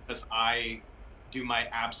because I do my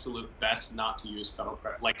absolute best not to use pedal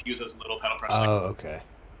press, to use as little pedal press. Oh, okay.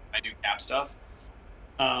 I do cab stuff.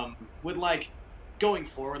 With going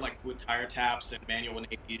forward, like with tire taps and manual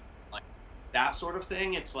 180, like that sort of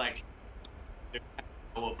thing, it's like there's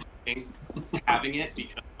no avoiding having it,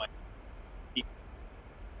 because like if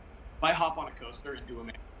I hop on a coaster and do a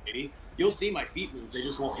manual 180, you'll see my feet move. They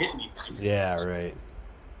just won't hit anything. Yeah, right.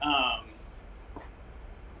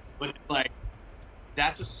 But it's like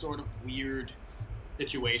that's a sort of weird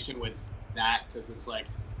situation with that, because it's like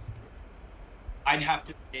I'd have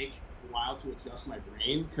to take a while to adjust my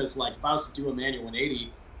brain, because like if I was to do a manual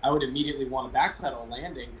 180, I would immediately want to backpedal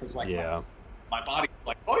landing, because like my body's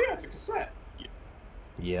like, oh yeah, it's a cassette.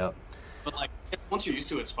 Yep. But like once you're used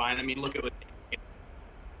to it, it's fine. I mean, look at what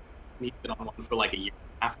he's been on one for like a year,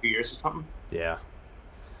 half 2 years or something. Yeah.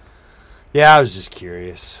 Yeah, I was just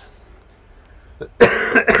curious.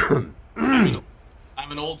 I'm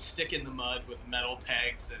an old stick in the mud with metal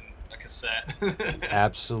pegs and a cassette.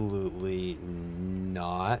 Absolutely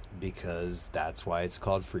not, because that's why it's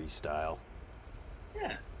called freestyle.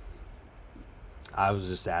 Yeah. I was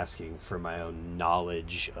just asking for my own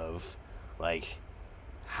knowledge of like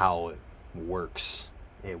how it works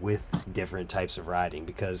with different types of riding,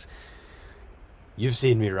 because you've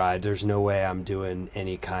seen me ride. There's no way I'm doing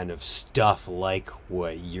any kind of stuff like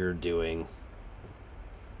what you're doing.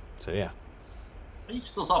 So yeah. You can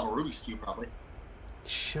still solve a Rubik's Cube, probably.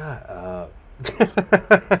 Shut up.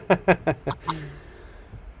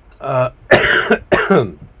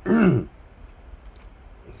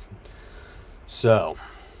 So,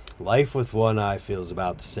 life with one eye feels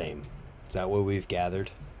about the same. Is that what we've gathered?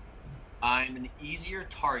 I'm an easier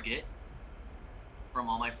target from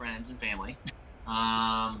all my friends and family.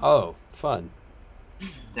 Oh, fun.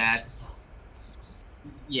 That's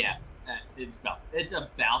it's about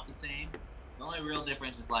the same. The only real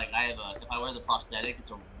difference is like if I wear the prosthetic,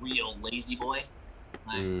 it's a real lazy boy.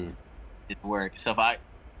 It work. So if I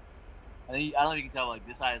don't know if you can tell, like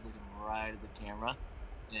this eye is looking right at the camera,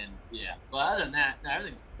 and yeah. But other than that, no,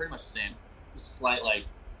 everything's pretty much the same. Just slight like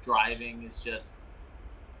driving is just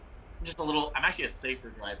a little. I'm actually a safer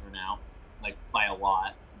driver now, like by a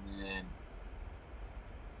lot. And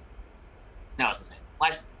no, it's the same.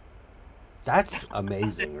 Life's the same. That's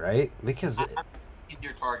amazing, right? Because I'm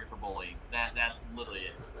your target for bullying. That's literally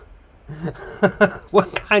it.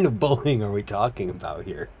 What kind of bullying are we talking about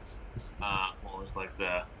here? Well, it's like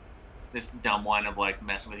this dumb one of like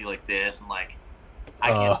messing with you like this, and like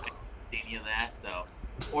I can't pick any of that. So,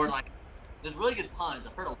 or like there's really good puns.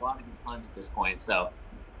 I've heard a lot of good puns at this point. So,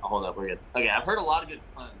 I'll hold up, we're good. Okay, I've heard a lot of good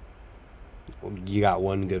puns. You got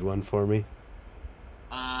one good one for me?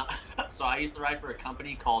 So I used to ride for a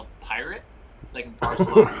company called Pirate. It's like in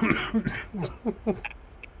Barcelona. I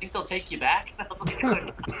think they'll take you back. I was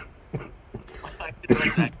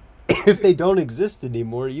like, if they don't exist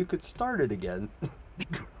anymore, you could start it again.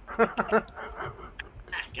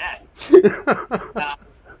 Okay.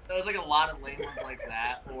 There's like a lot of lame ones like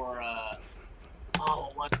that, or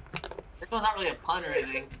this one's not really a pun or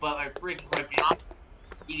anything, but my fiance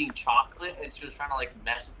eating chocolate, and she was trying to like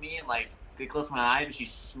mess with me and like get close to my eye, but she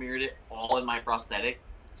smeared it all in my prosthetic.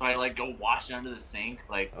 So I like go wash it under the sink,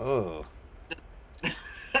 like. Oh.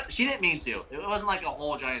 She didn't mean to. It wasn't like a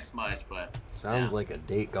whole giant smudge, but. Sounds like a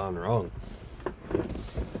date gone wrong.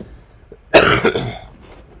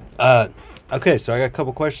 Okay, so I got a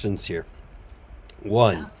couple questions here.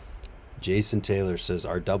 One, Jason Taylor says,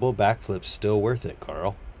 "Are double backflips still worth it,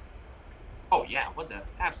 Carl?" Oh yeah, what the?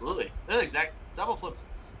 Absolutely. They're the exact double flips.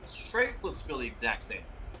 Straight flips feel the exact same,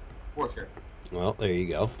 for sure. Well, there you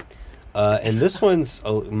go. And this one's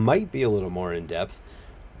might be a little more in depth.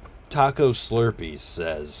 Taco Slurpee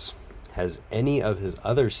says, "Has any of his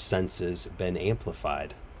other senses been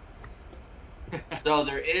amplified?" So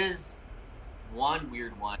there is one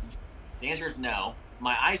weird one. The answer is no.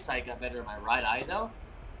 My eyesight got better in my right eye, though.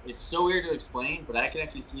 It's so weird to explain, but I can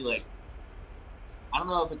actually see, like, I don't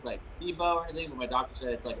know if it's, like, SIBO or anything, but my doctor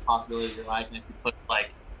said it's, like, a possibility your eye can actually put,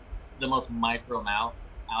 like, the most micro amount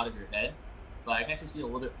out of your head. But I can actually see a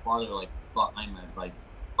little bit farther, like, behind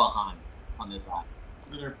on this eye.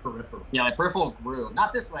 Their peripheral. Yeah, my peripheral grew.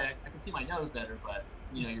 Not this way. I can see my nose better, but,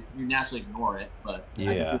 you naturally ignore it. But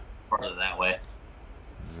yeah. I can see farther that way.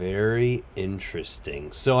 Very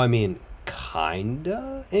interesting. So, I mean,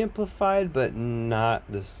 kinda amplified, but not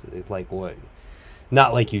this, like what?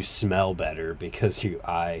 Not like you smell better because your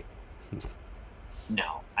eye.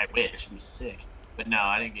 No, I wish. It'd be sick. But no,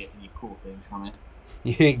 I didn't get any cool things from it.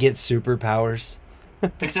 You didn't get superpowers?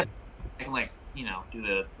 Except I can, like, do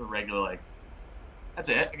the regular, like, that's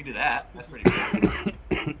it. I can do that. That's pretty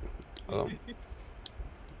cool. Oh.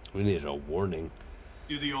 We needed a warning.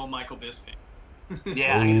 Do the old Michael Bisping.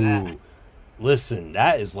 Yeah, I can do that. Listen,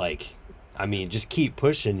 that is like I mean, just keep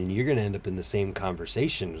pushing, and you're gonna end up in the same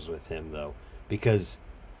conversations with him, though, because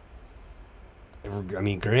I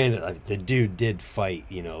mean, granted, the dude did fight,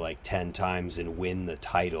 like 10 times and win the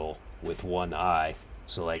title with one eye.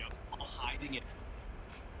 So, like, While hiding it.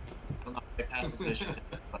 I don't know if I passed the vision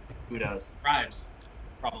test, but who knows? Tribes,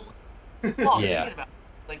 probably. Well, Yeah. thinking about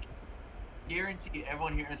it, like, guarantee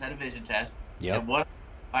everyone here has had a vision test. yep, And what?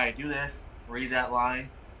 All right, do this. Read that line.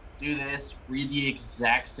 Do this. Read the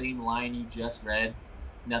exact same line you just read.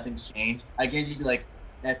 Nothing's changed. I guarantee you'd be like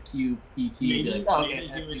FQPT. Maybe, Be like, oh, maybe,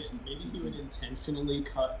 okay, maybe he would intentionally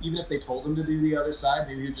cut, even if they told him to do the other side,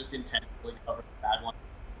 maybe he would just intentionally cover the bad one.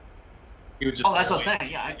 He would just. Oh, that's what I'm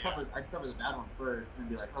saying. Yeah, I'd cover the bad one first, and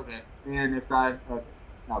be like, okay, and next side, okay,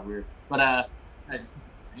 not weird, but I just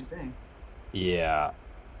same thing. yeah.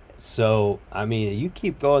 So, I mean, you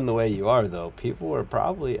keep going the way you are, though. People are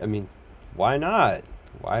probably, I mean, why not?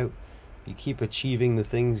 Why you keep achieving the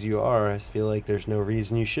things you are? I feel like there's no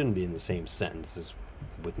reason you shouldn't be in the same sentence as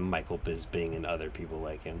with Michael Bisping and other people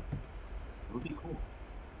like him. It would be cool.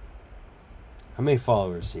 How many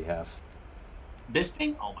followers do you have?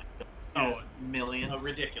 Bisping? Oh my god. Oh, Millions.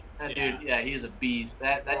 ridiculous. That yeah. dude, yeah, he's a beast.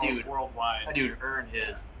 That dude, Worldwide. that dude earned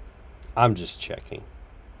his. I'm just checking.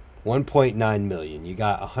 1.9 million. You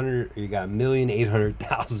got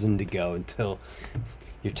 1,800,000 to go until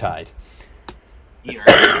you're tied. He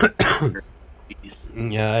earned his. Beast.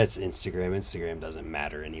 Yeah, it's Instagram. Instagram doesn't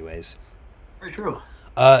matter anyways. Very true.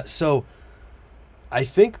 So I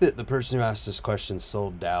think that the person who asked this question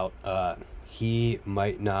sold out. He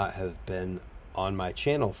might not have been on my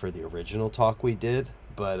channel for the original talk we did,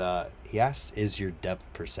 but he asked, is your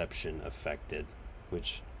depth perception affected?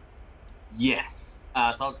 Which, Yes. So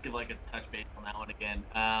I'll just give like a touch base on that one again.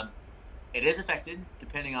 It is affected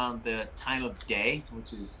depending on the time of day,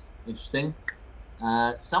 which is interesting.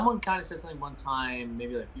 Someone kind of said something one time,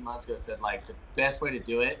 maybe like a few months ago, said like the best way to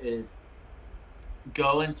do it is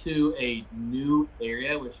go into a new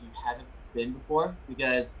area which you haven't been before.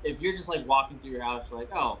 Because if you're just like walking through your house, you're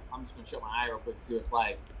like, oh, I'm just gonna shut my eye real quick and see what it's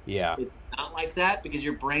like. yeah, It's not like that because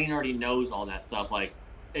your brain already knows all that stuff. Like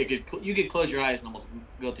you could close your eyes and almost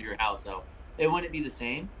go through your house, so it wouldn't be the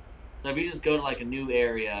same. So if you just go to like a new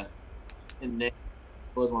area and then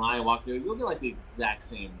close one eye and walk through, you'll get like the exact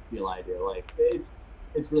same feel idea. Like it's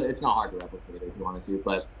not hard to replicate if you wanted to.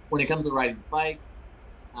 But when it comes to riding the bike,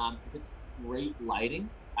 if it's great lighting,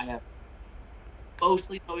 I have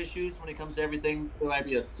mostly no issues when it comes to everything. There might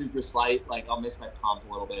be a super slight, like I'll miss my pump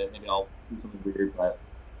a little bit, maybe I'll do something weird, but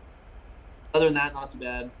other than that, not too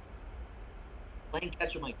bad. Playing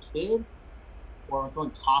catch with my kid, or when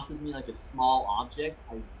someone tosses me like a small object,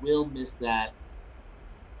 I will miss that.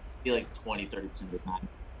 Be like 20-30% of the time.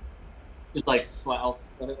 Just like I'll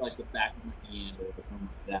set it like the back of my hand or something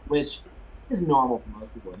like that, which is normal for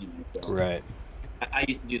most people anyway. So right. I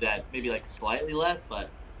used to do that, maybe like slightly less, but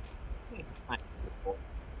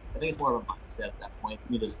I think it's more of a mindset at that point.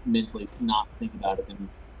 You just mentally not think about it, and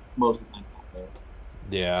most of the time not there.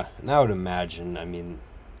 Yeah, and I would imagine, I mean,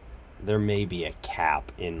 there may be a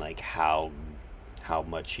cap in like how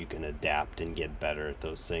much you can adapt and get better at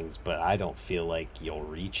those things, but I don't feel like you'll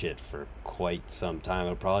reach it for quite some time.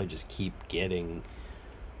 It'll probably just keep getting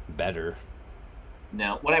better.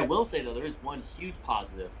 Now, what I will say though, there is one huge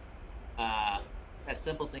positive. That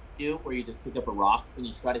simple thing you do where you just pick up a rock and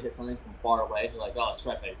you try to hit something from far away. You're like, oh, let's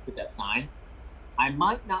try to hit that sign. I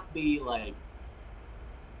might not be like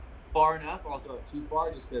far enough, or I'll throw it too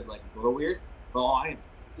far just because like it's a little weird. But I am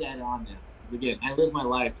dead on now. Because again, I live my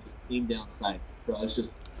life just aim down sights, so it's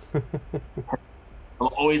just I'm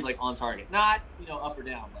always like on target, not up or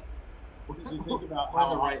down, but Because you think about We're how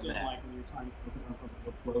on the right often, path. like when you're trying to focus on something,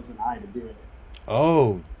 you'll close an eye to do it.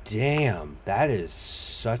 Oh, damn. That is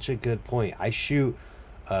such a good point. I shoot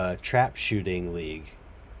a trap shooting league,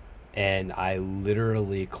 and I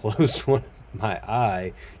literally close my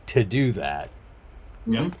eye to do that.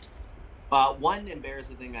 Yep. One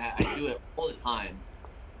embarrassing thing I do it all the time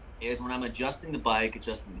is when I'm adjusting the bike,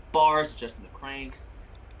 adjusting the bars, adjusting the cranks,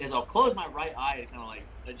 is I'll close my right eye to kind of like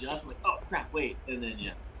adjust. I'm like, oh crap, wait, and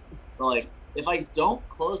then But like if I don't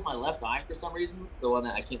close my left eye for some reason, the one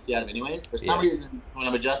that I can't see out of anyways, for some reason when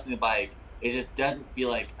I'm adjusting the bike, it just doesn't feel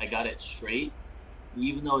like I got it straight,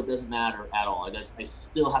 even though it doesn't matter at all. I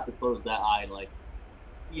still have to close that eye to like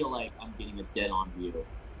feel like I'm getting a dead on view.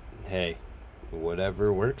 Hey,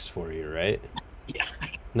 whatever works for you, right? Yeah.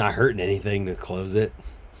 Not hurting anything to close it.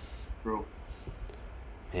 True.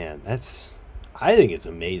 Man, I think it's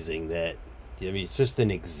amazing that, I mean, it's just an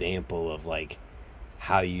example of like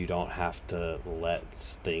how you don't have to let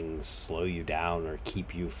things slow you down or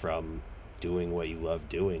keep you from doing what you love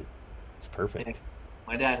doing. It's perfect.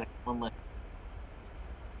 My dad had one leg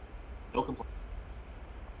No complaint.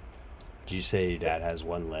 Did you say your dad has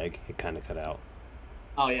one leg? It kind of cut out.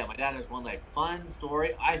 Oh yeah, my dad has one leg. Fun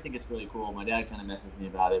story. I think it's really cool. My dad kind of messes me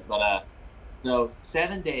about it, but so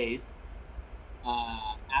 7 days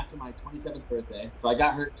after my 27th birthday. So I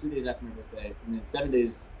got hurt 2 days after my birthday, and then 7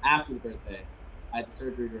 days after the birthday, I had the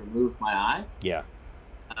surgery to remove my eye. Yeah.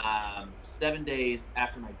 7 days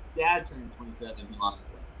after my dad turned 27, he lost his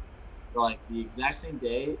leg. So, like, the exact same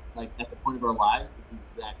day, like, at the point of our lives, is the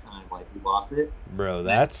exact time, like, we lost it. Bro,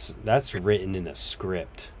 that's written in a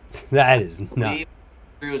script. That is not. It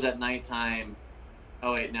was at nighttime.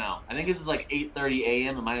 Oh, wait, no. I think this is like 8:30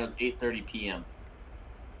 a.m., and mine was 8:30 p.m.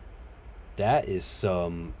 That is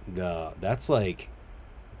some. That's like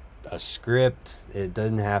a script. It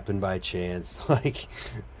doesn't happen by chance. Like,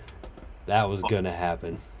 that was going to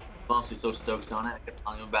happen. I was honestly so stoked on it. I kept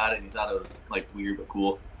telling him about it, and he thought it was, like, weird but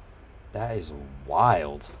cool. That is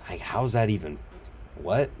wild. Like, how's that even?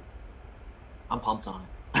 What? I'm pumped on it.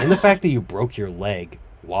 And the fact that you broke your leg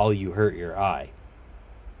while you hurt your eye.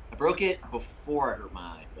 I broke it before I hurt my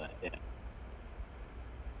eye, but yeah.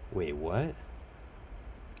 Wait, what?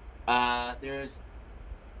 There's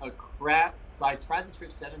a crack. So I tried the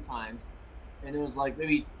trick 7 times, and it was like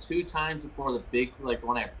maybe 2 times before the big, like the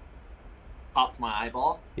one I popped my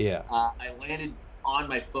eyeball. Yeah. I landed on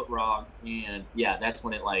my foot wrong, and yeah, that's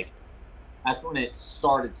when it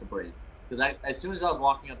started to break. Because as soon as I was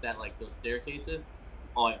walking up those staircases,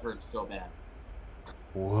 oh, it hurt so bad.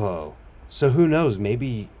 Whoa. So who knows?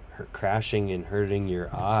 Maybe crashing and hurting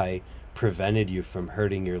your eye prevented you from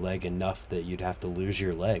hurting your leg enough that you'd have to lose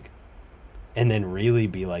your leg. And then really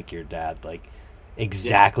be like your dad, like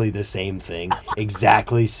exactly the same thing,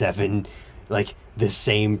 exactly 7, like the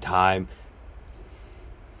same time.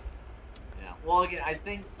 Yeah. Well, again, I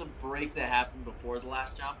think the break that happened before the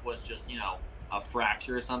last jump was just, a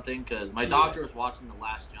fracture or something. Because my doctor was watching the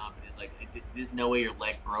last jump, and it's like, there's no way your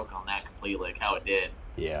leg broke on that completely, like how it did.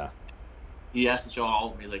 Yeah. He has to show all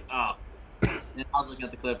of them. He's like, oh. And I was looking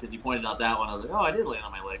at the clip because he pointed out that one. I was like, oh, I did land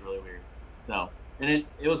on my leg really weird. So, and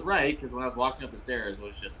it was right, because when I was walking up the stairs, it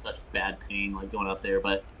was just such bad pain, like going up there.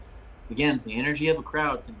 But again, the energy of a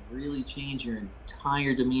crowd can really change your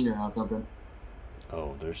entire demeanor on something.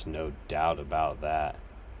 Oh, there's no doubt about that.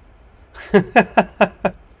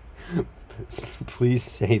 Please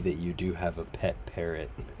say that you do have a pet parrot.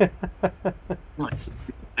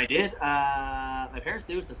 I did. My parents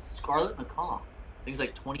did. It's a scarlet macaw. I think it's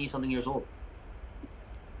like 20-something years old.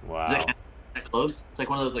 Wow. Is that close? It's like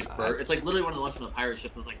one of those like birds. It's like literally one of the ones from the pirate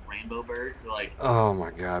ship. Those like rainbow birds. They're like. Oh my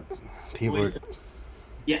god. People are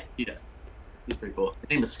Yeah, he does. He's pretty cool. His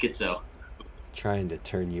name is Schizo. trying to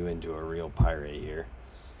turn you into a real pirate here.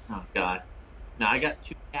 Oh god. No, I got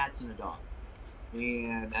 2 cats and a dog,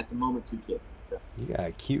 and at the moment 2 kids. So. You got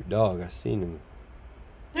a cute dog. I've seen him.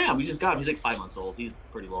 Yeah, we just got him. He's like 5 months old. He's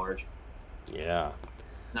pretty large. Yeah.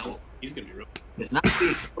 No, He's gonna be real. it's not.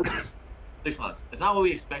 6 months. It's not what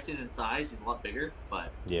we expected in size. He's a lot bigger,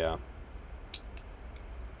 but Yeah.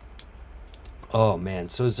 Oh man,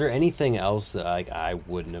 so is there anything else that I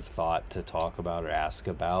wouldn't have thought to talk about or ask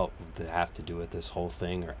about that have to do with this whole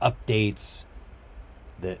thing, or updates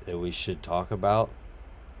that we should talk about?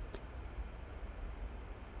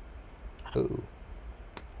 Ooh.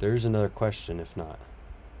 There's another question if not.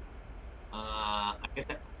 I guess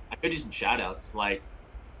I could do some shout outs. Like,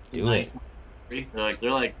 Do nice.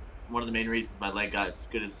 They're like one of the main reasons my leg got as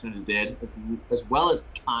good as soon as it did, as well as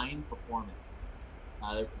Kind Performance.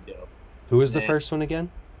 They're pretty dope. Who was the And- first one again?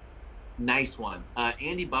 Nice one.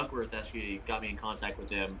 Andy Buckworth actually got me in contact with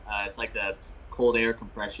him. It's like the cold air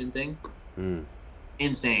compression thing. Mm.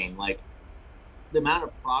 Insane. Like, the amount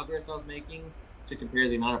of progress I was making to compare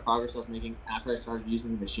the amount of progress I was making after I started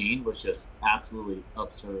using the machine was just absolutely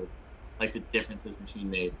absurd. Like, the difference this machine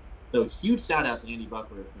made. So, huge shout out to Andy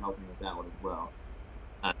Buckworth for helping me with that one as well.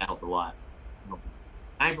 That helped a lot. So,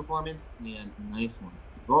 Kind Performance and Nice One,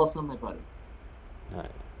 as well as some of my buddies.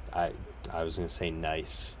 I was gonna say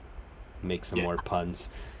nice. Make some Yeah. more puns.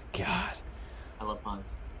 God. I love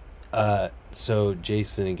puns. So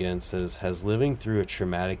Jason again says, has living through a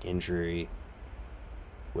traumatic injury...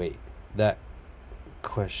 Wait, that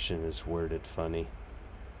question is worded funny.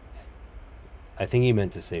 I think he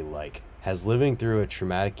meant to say like. Has living through a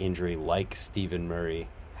traumatic injury like Stephen Murray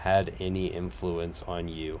had any influence on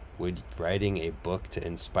you? Would writing a book to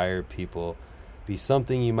inspire people be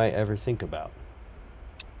something you might ever think about?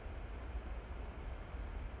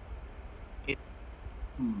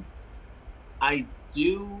 I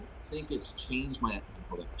do think it's changed my...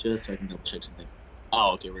 Hold on, just so I can double check something.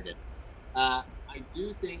 Oh, okay, we're good. I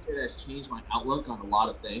do think it has changed my outlook on a lot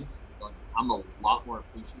of things. Like, I'm a lot more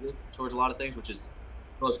appreciative towards a lot of things, which is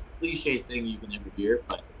most cliche thing you can ever hear,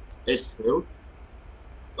 but it's true.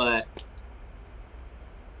 But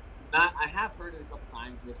I have heard it a couple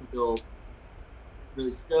times. It makes me feel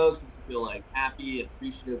really stoked. Makes me feel like happy and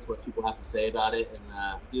appreciative to what people have to say about it. And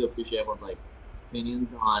I do appreciate everyone's like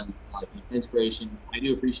opinions on like inspiration. I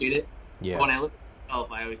do appreciate it. Yeah. But when I look at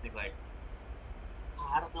myself, I always think like,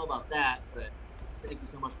 oh, I don't know about that, but thank you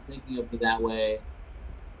so much for thinking of me that way.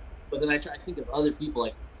 But then I try to think of other people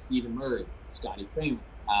like Stephen Murray, Scotty Kramer,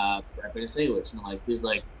 Brett Benesewich, and like there's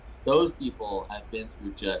like those people have been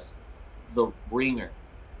through just the ringer,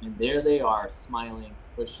 and there they are, smiling,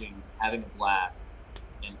 pushing, having a blast.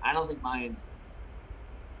 And I don't think mine's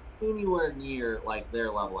anywhere near like their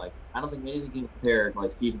level. Like I don't think anything can compare to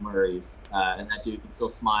like Stephen Murray's. And that dude can still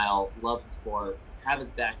smile, love the sport, have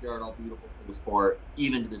his backyard all beautiful for the sport,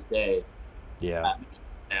 even to this day. Yeah.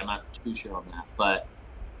 I'm not too sure on that, but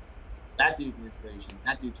that dude's an inspiration.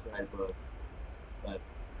 That dude's tried both. But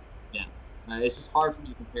yeah, it's just hard for me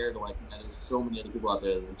to compare to like there's so many other people out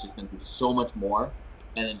there that have just been through so much more,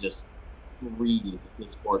 and then just breathe the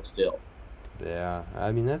sport still. Yeah,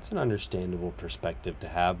 I mean that's an understandable perspective to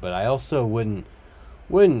have, but I also wouldn't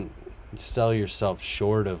sell yourself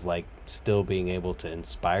short of like still being able to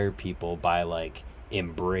inspire people by like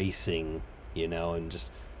embracing, and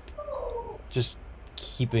just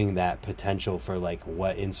keeping that potential for like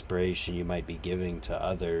what inspiration you might be giving to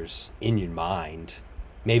others in your mind.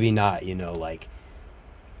 Maybe not, like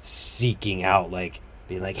seeking out like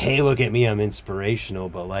being like, hey, look at me, I'm inspirational,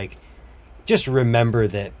 but like just remember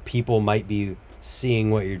that people might be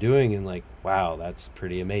seeing what you're doing and like, wow, that's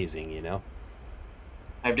pretty amazing,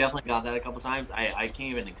 I've definitely got that a couple times. I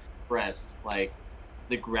can't even express like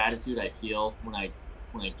the gratitude I feel when I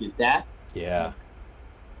get that. Yeah.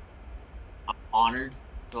 I'm honored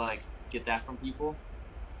to like get that from people.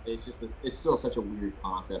 It's just it's still such a weird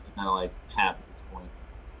concept to kind of like have at this point.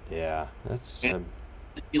 Yeah, that's just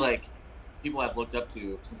feel like people I've looked up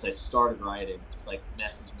to since I started writing just like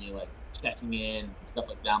message me like checking in and stuff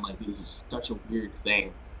like that. I'm like, dude, this is such a weird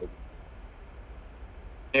thing. Like,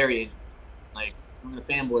 very interesting. Like, I'm gonna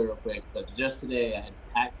fanboy real quick, but just today I had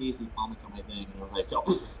Pat Casey comment on my thing, and I was like,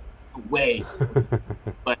 oh, no way.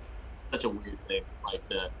 But such a weird thing, like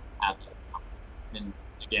to have that. And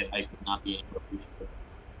again, I could not be any more appreciative.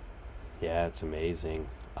 Yeah, it's amazing.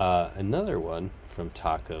 Another one from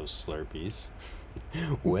Taco Slurpees.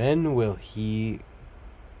 When will he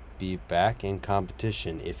be back in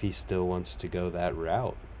competition if he still wants to go that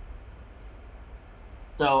route?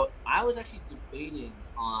 So I was actually debating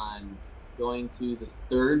on going to the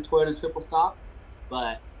third Toyota Triple Stop,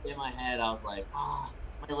 but in my head I was like,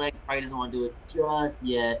 my leg probably doesn't want to do it just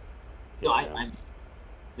yet. No, Yeah. I'm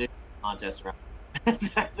there's a contest around.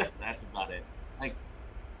 That's about it. Like,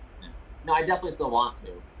 no, I definitely still want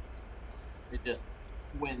to. It's just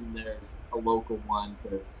when there's a local one,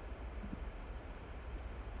 because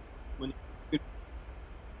when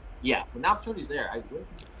the opportunity's there, I would.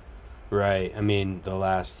 Right. I mean, the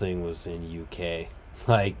last thing was in UK.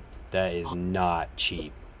 Like, that is not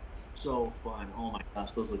cheap. So fun. Oh my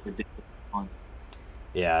gosh, those look ridiculous fun.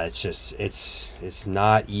 Yeah, it's just it's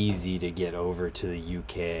not easy to get over to the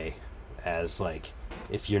UK as like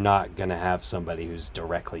if you're not gonna have somebody who's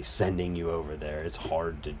directly sending you over there. It's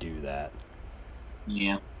hard to do that.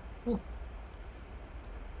 Yeah.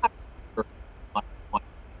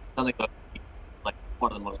 Something like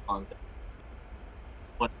one of the most fun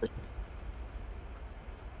things.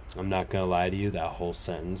 I'm not gonna lie to you, that whole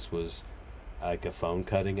sentence was like a phone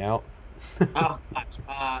cutting out. Oh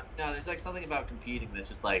gosh. No, there's like something about competing that's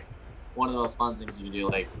just like one of those fun things you can do.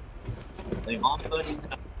 Like all my buddies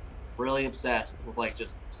now really obsessed with like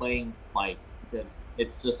just playing fight because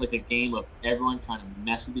it's just like a game of everyone trying to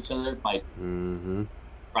mess with each other by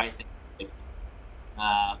right things.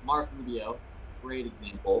 Mark Rubio, great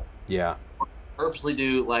example. Yeah. Purposely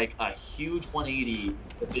do like a huge 180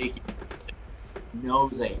 to fake it.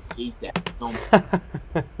 Knows I hate that.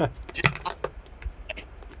 Just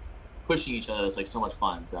pushing each other is like so much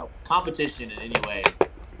fun. So competition in any way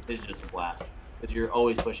is just a blast because you're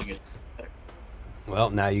always pushing yourself better. Well,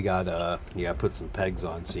 now you got put some pegs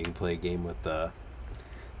on so you can play a game with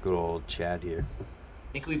good old Chad here.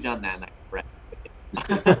 I think we've done that night.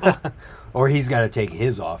 Or he's got to take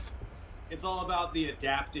his off. It's all about the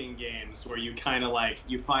adapting games where you kind of like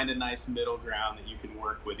you find a nice middle ground that you can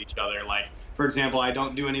work with each other. Like, for example, I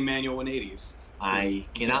don't do any manual 180s. I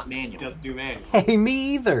cannot manual. Just do manual. Hey,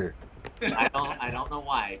 me either. I don't know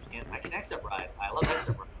why. I can X-up ride. I love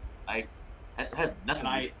X-up ride. That has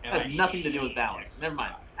nothing to do with balance. Never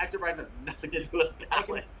mind. X-up rides have nothing to do with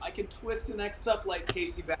balance. I can twist an X-up like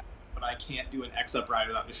Casey back, but I can't do an X-up ride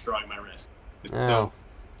without destroying my wrist. Oh,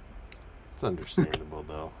 It's understandable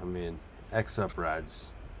though. I mean, X up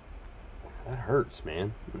rides, that hurts,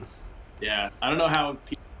 man. Yeah, I don't know how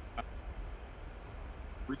people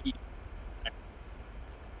read.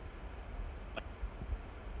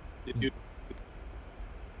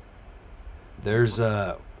 There's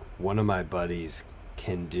one of my buddies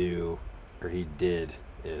can do, or he did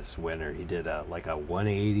this winter. He did a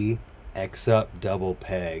 180 X up double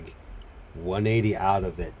peg, 180 out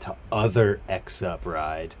of it to other X up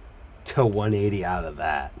ride, to 180 out of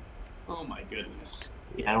that. Oh my goodness.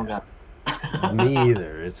 Yeah, I don't got. Me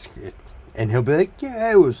either. And he'll be like,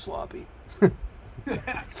 "Yeah, it was sloppy."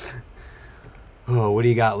 Oh, what do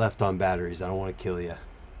you got left on batteries? I don't want to kill you.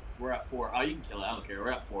 We're at 4. Oh, you can kill it. I don't care.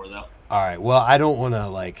 We're at 4 though. All right. Well, I don't want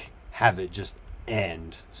to have it just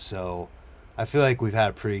end. So I feel like we've had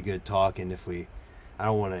a pretty good talk, and I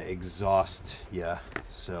don't want to exhaust you.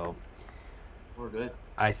 So We're good.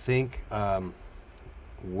 I think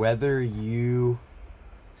whether you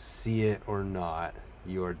see it or not,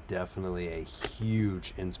 you are definitely a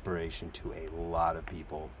huge inspiration to a lot of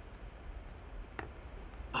people.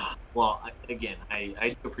 Well, I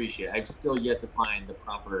do appreciate it. I've still yet to find the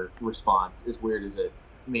proper response, as weird as it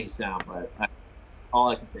may sound, but all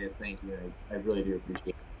I can say is thank you. I really do appreciate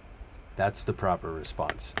it. That's the proper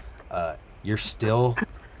response. You're still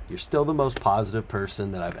the most positive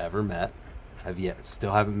person that I've ever met.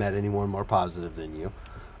 Still haven't met anyone more positive than you.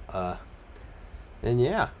 And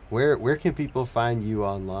yeah, where can people find you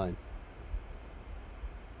online?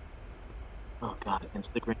 Oh God,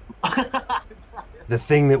 Instagram. The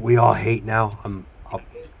thing that we all hate now.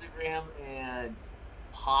 Instagram and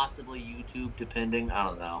possibly YouTube, depending. I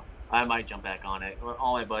don't know. I might jump back on it.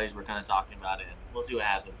 All my buddies were kind of talking about it, and we'll see what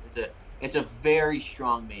happens. It's a very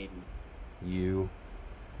strong maybe. You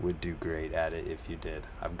would do great at it if you did.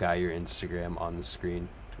 I've got your Instagram on the screen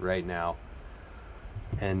right now.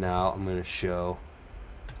 And now I'm going to show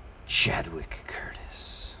Chadwick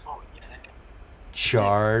Curtis. Oh, yeah.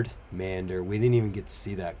 Chard Mander. We didn't even get to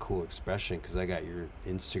see that cool expression because I got your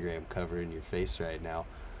Instagram covered in your face right now.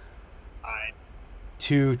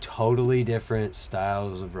 Two totally different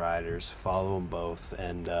styles of riders. Follow them both.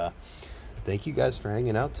 And thank you guys for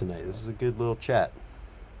hanging out tonight. This is a good little chat.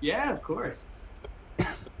 Yeah, of course.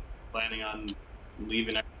 Planning on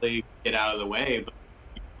leaving early, get out of the way,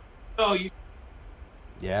 but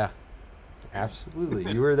Yeah,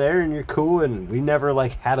 absolutely. You were there and you're cool, and we never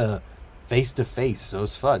had a face-to-face, so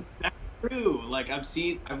it's fun. That's true. I've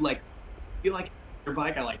feel like your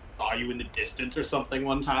bike, I saw you in the distance or something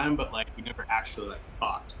one time, but we never actually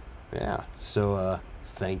talked. Yeah, so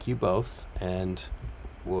thank you both, and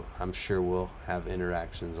I'm sure we'll have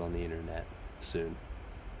interactions on the internet soon.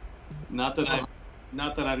 Not that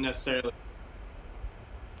I'm necessarily.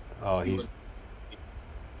 Oh,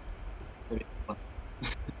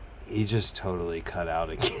 he just totally cut out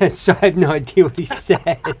again, so I have no idea what he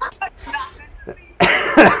said.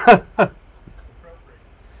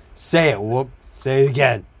 Say it, whoop. Say it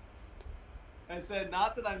again. I said,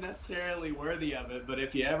 not that I'm necessarily worthy of it, but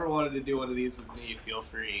if you ever wanted to do one of these with me, feel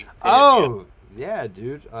free. Oh, yeah,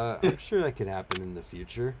 dude. I'm sure that could happen in the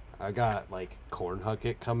future. I got Corn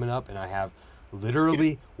Hucket coming up, and I have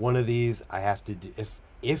literally one of these. I have to do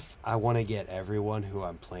if I want to get everyone who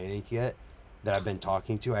I'm planning to get that I've been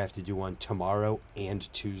talking to. I have to do one tomorrow and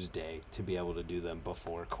Tuesday to be able to do them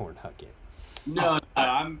before Corn Hucket. No,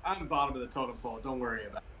 I'm bottom of the totem pole. Don't worry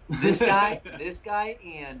about it. This guy,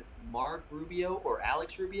 and Mark Rubio or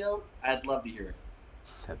Alex Rubio. I'd love to hear it.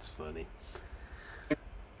 That's funny.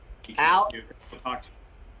 Alex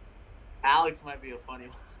might be a funny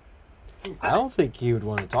one. I don't think he would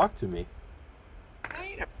want to talk to me.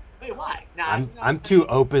 Wait, why? Nah, I'm too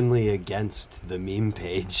openly against the meme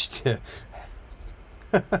page to.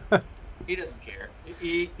 He doesn't care.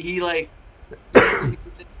 He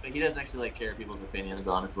doesn't actually care people's opinions,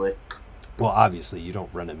 honestly. Well, obviously, you don't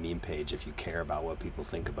run a meme page if you care about what people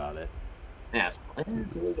think about it. Yeah,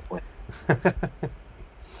 that's a really good point.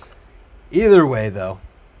 Either way, though,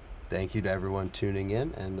 thank you to everyone tuning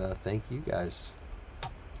in, and thank you guys.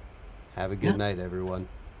 Have a good night, everyone.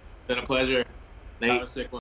 Been a pleasure. Nate. Have a sick one.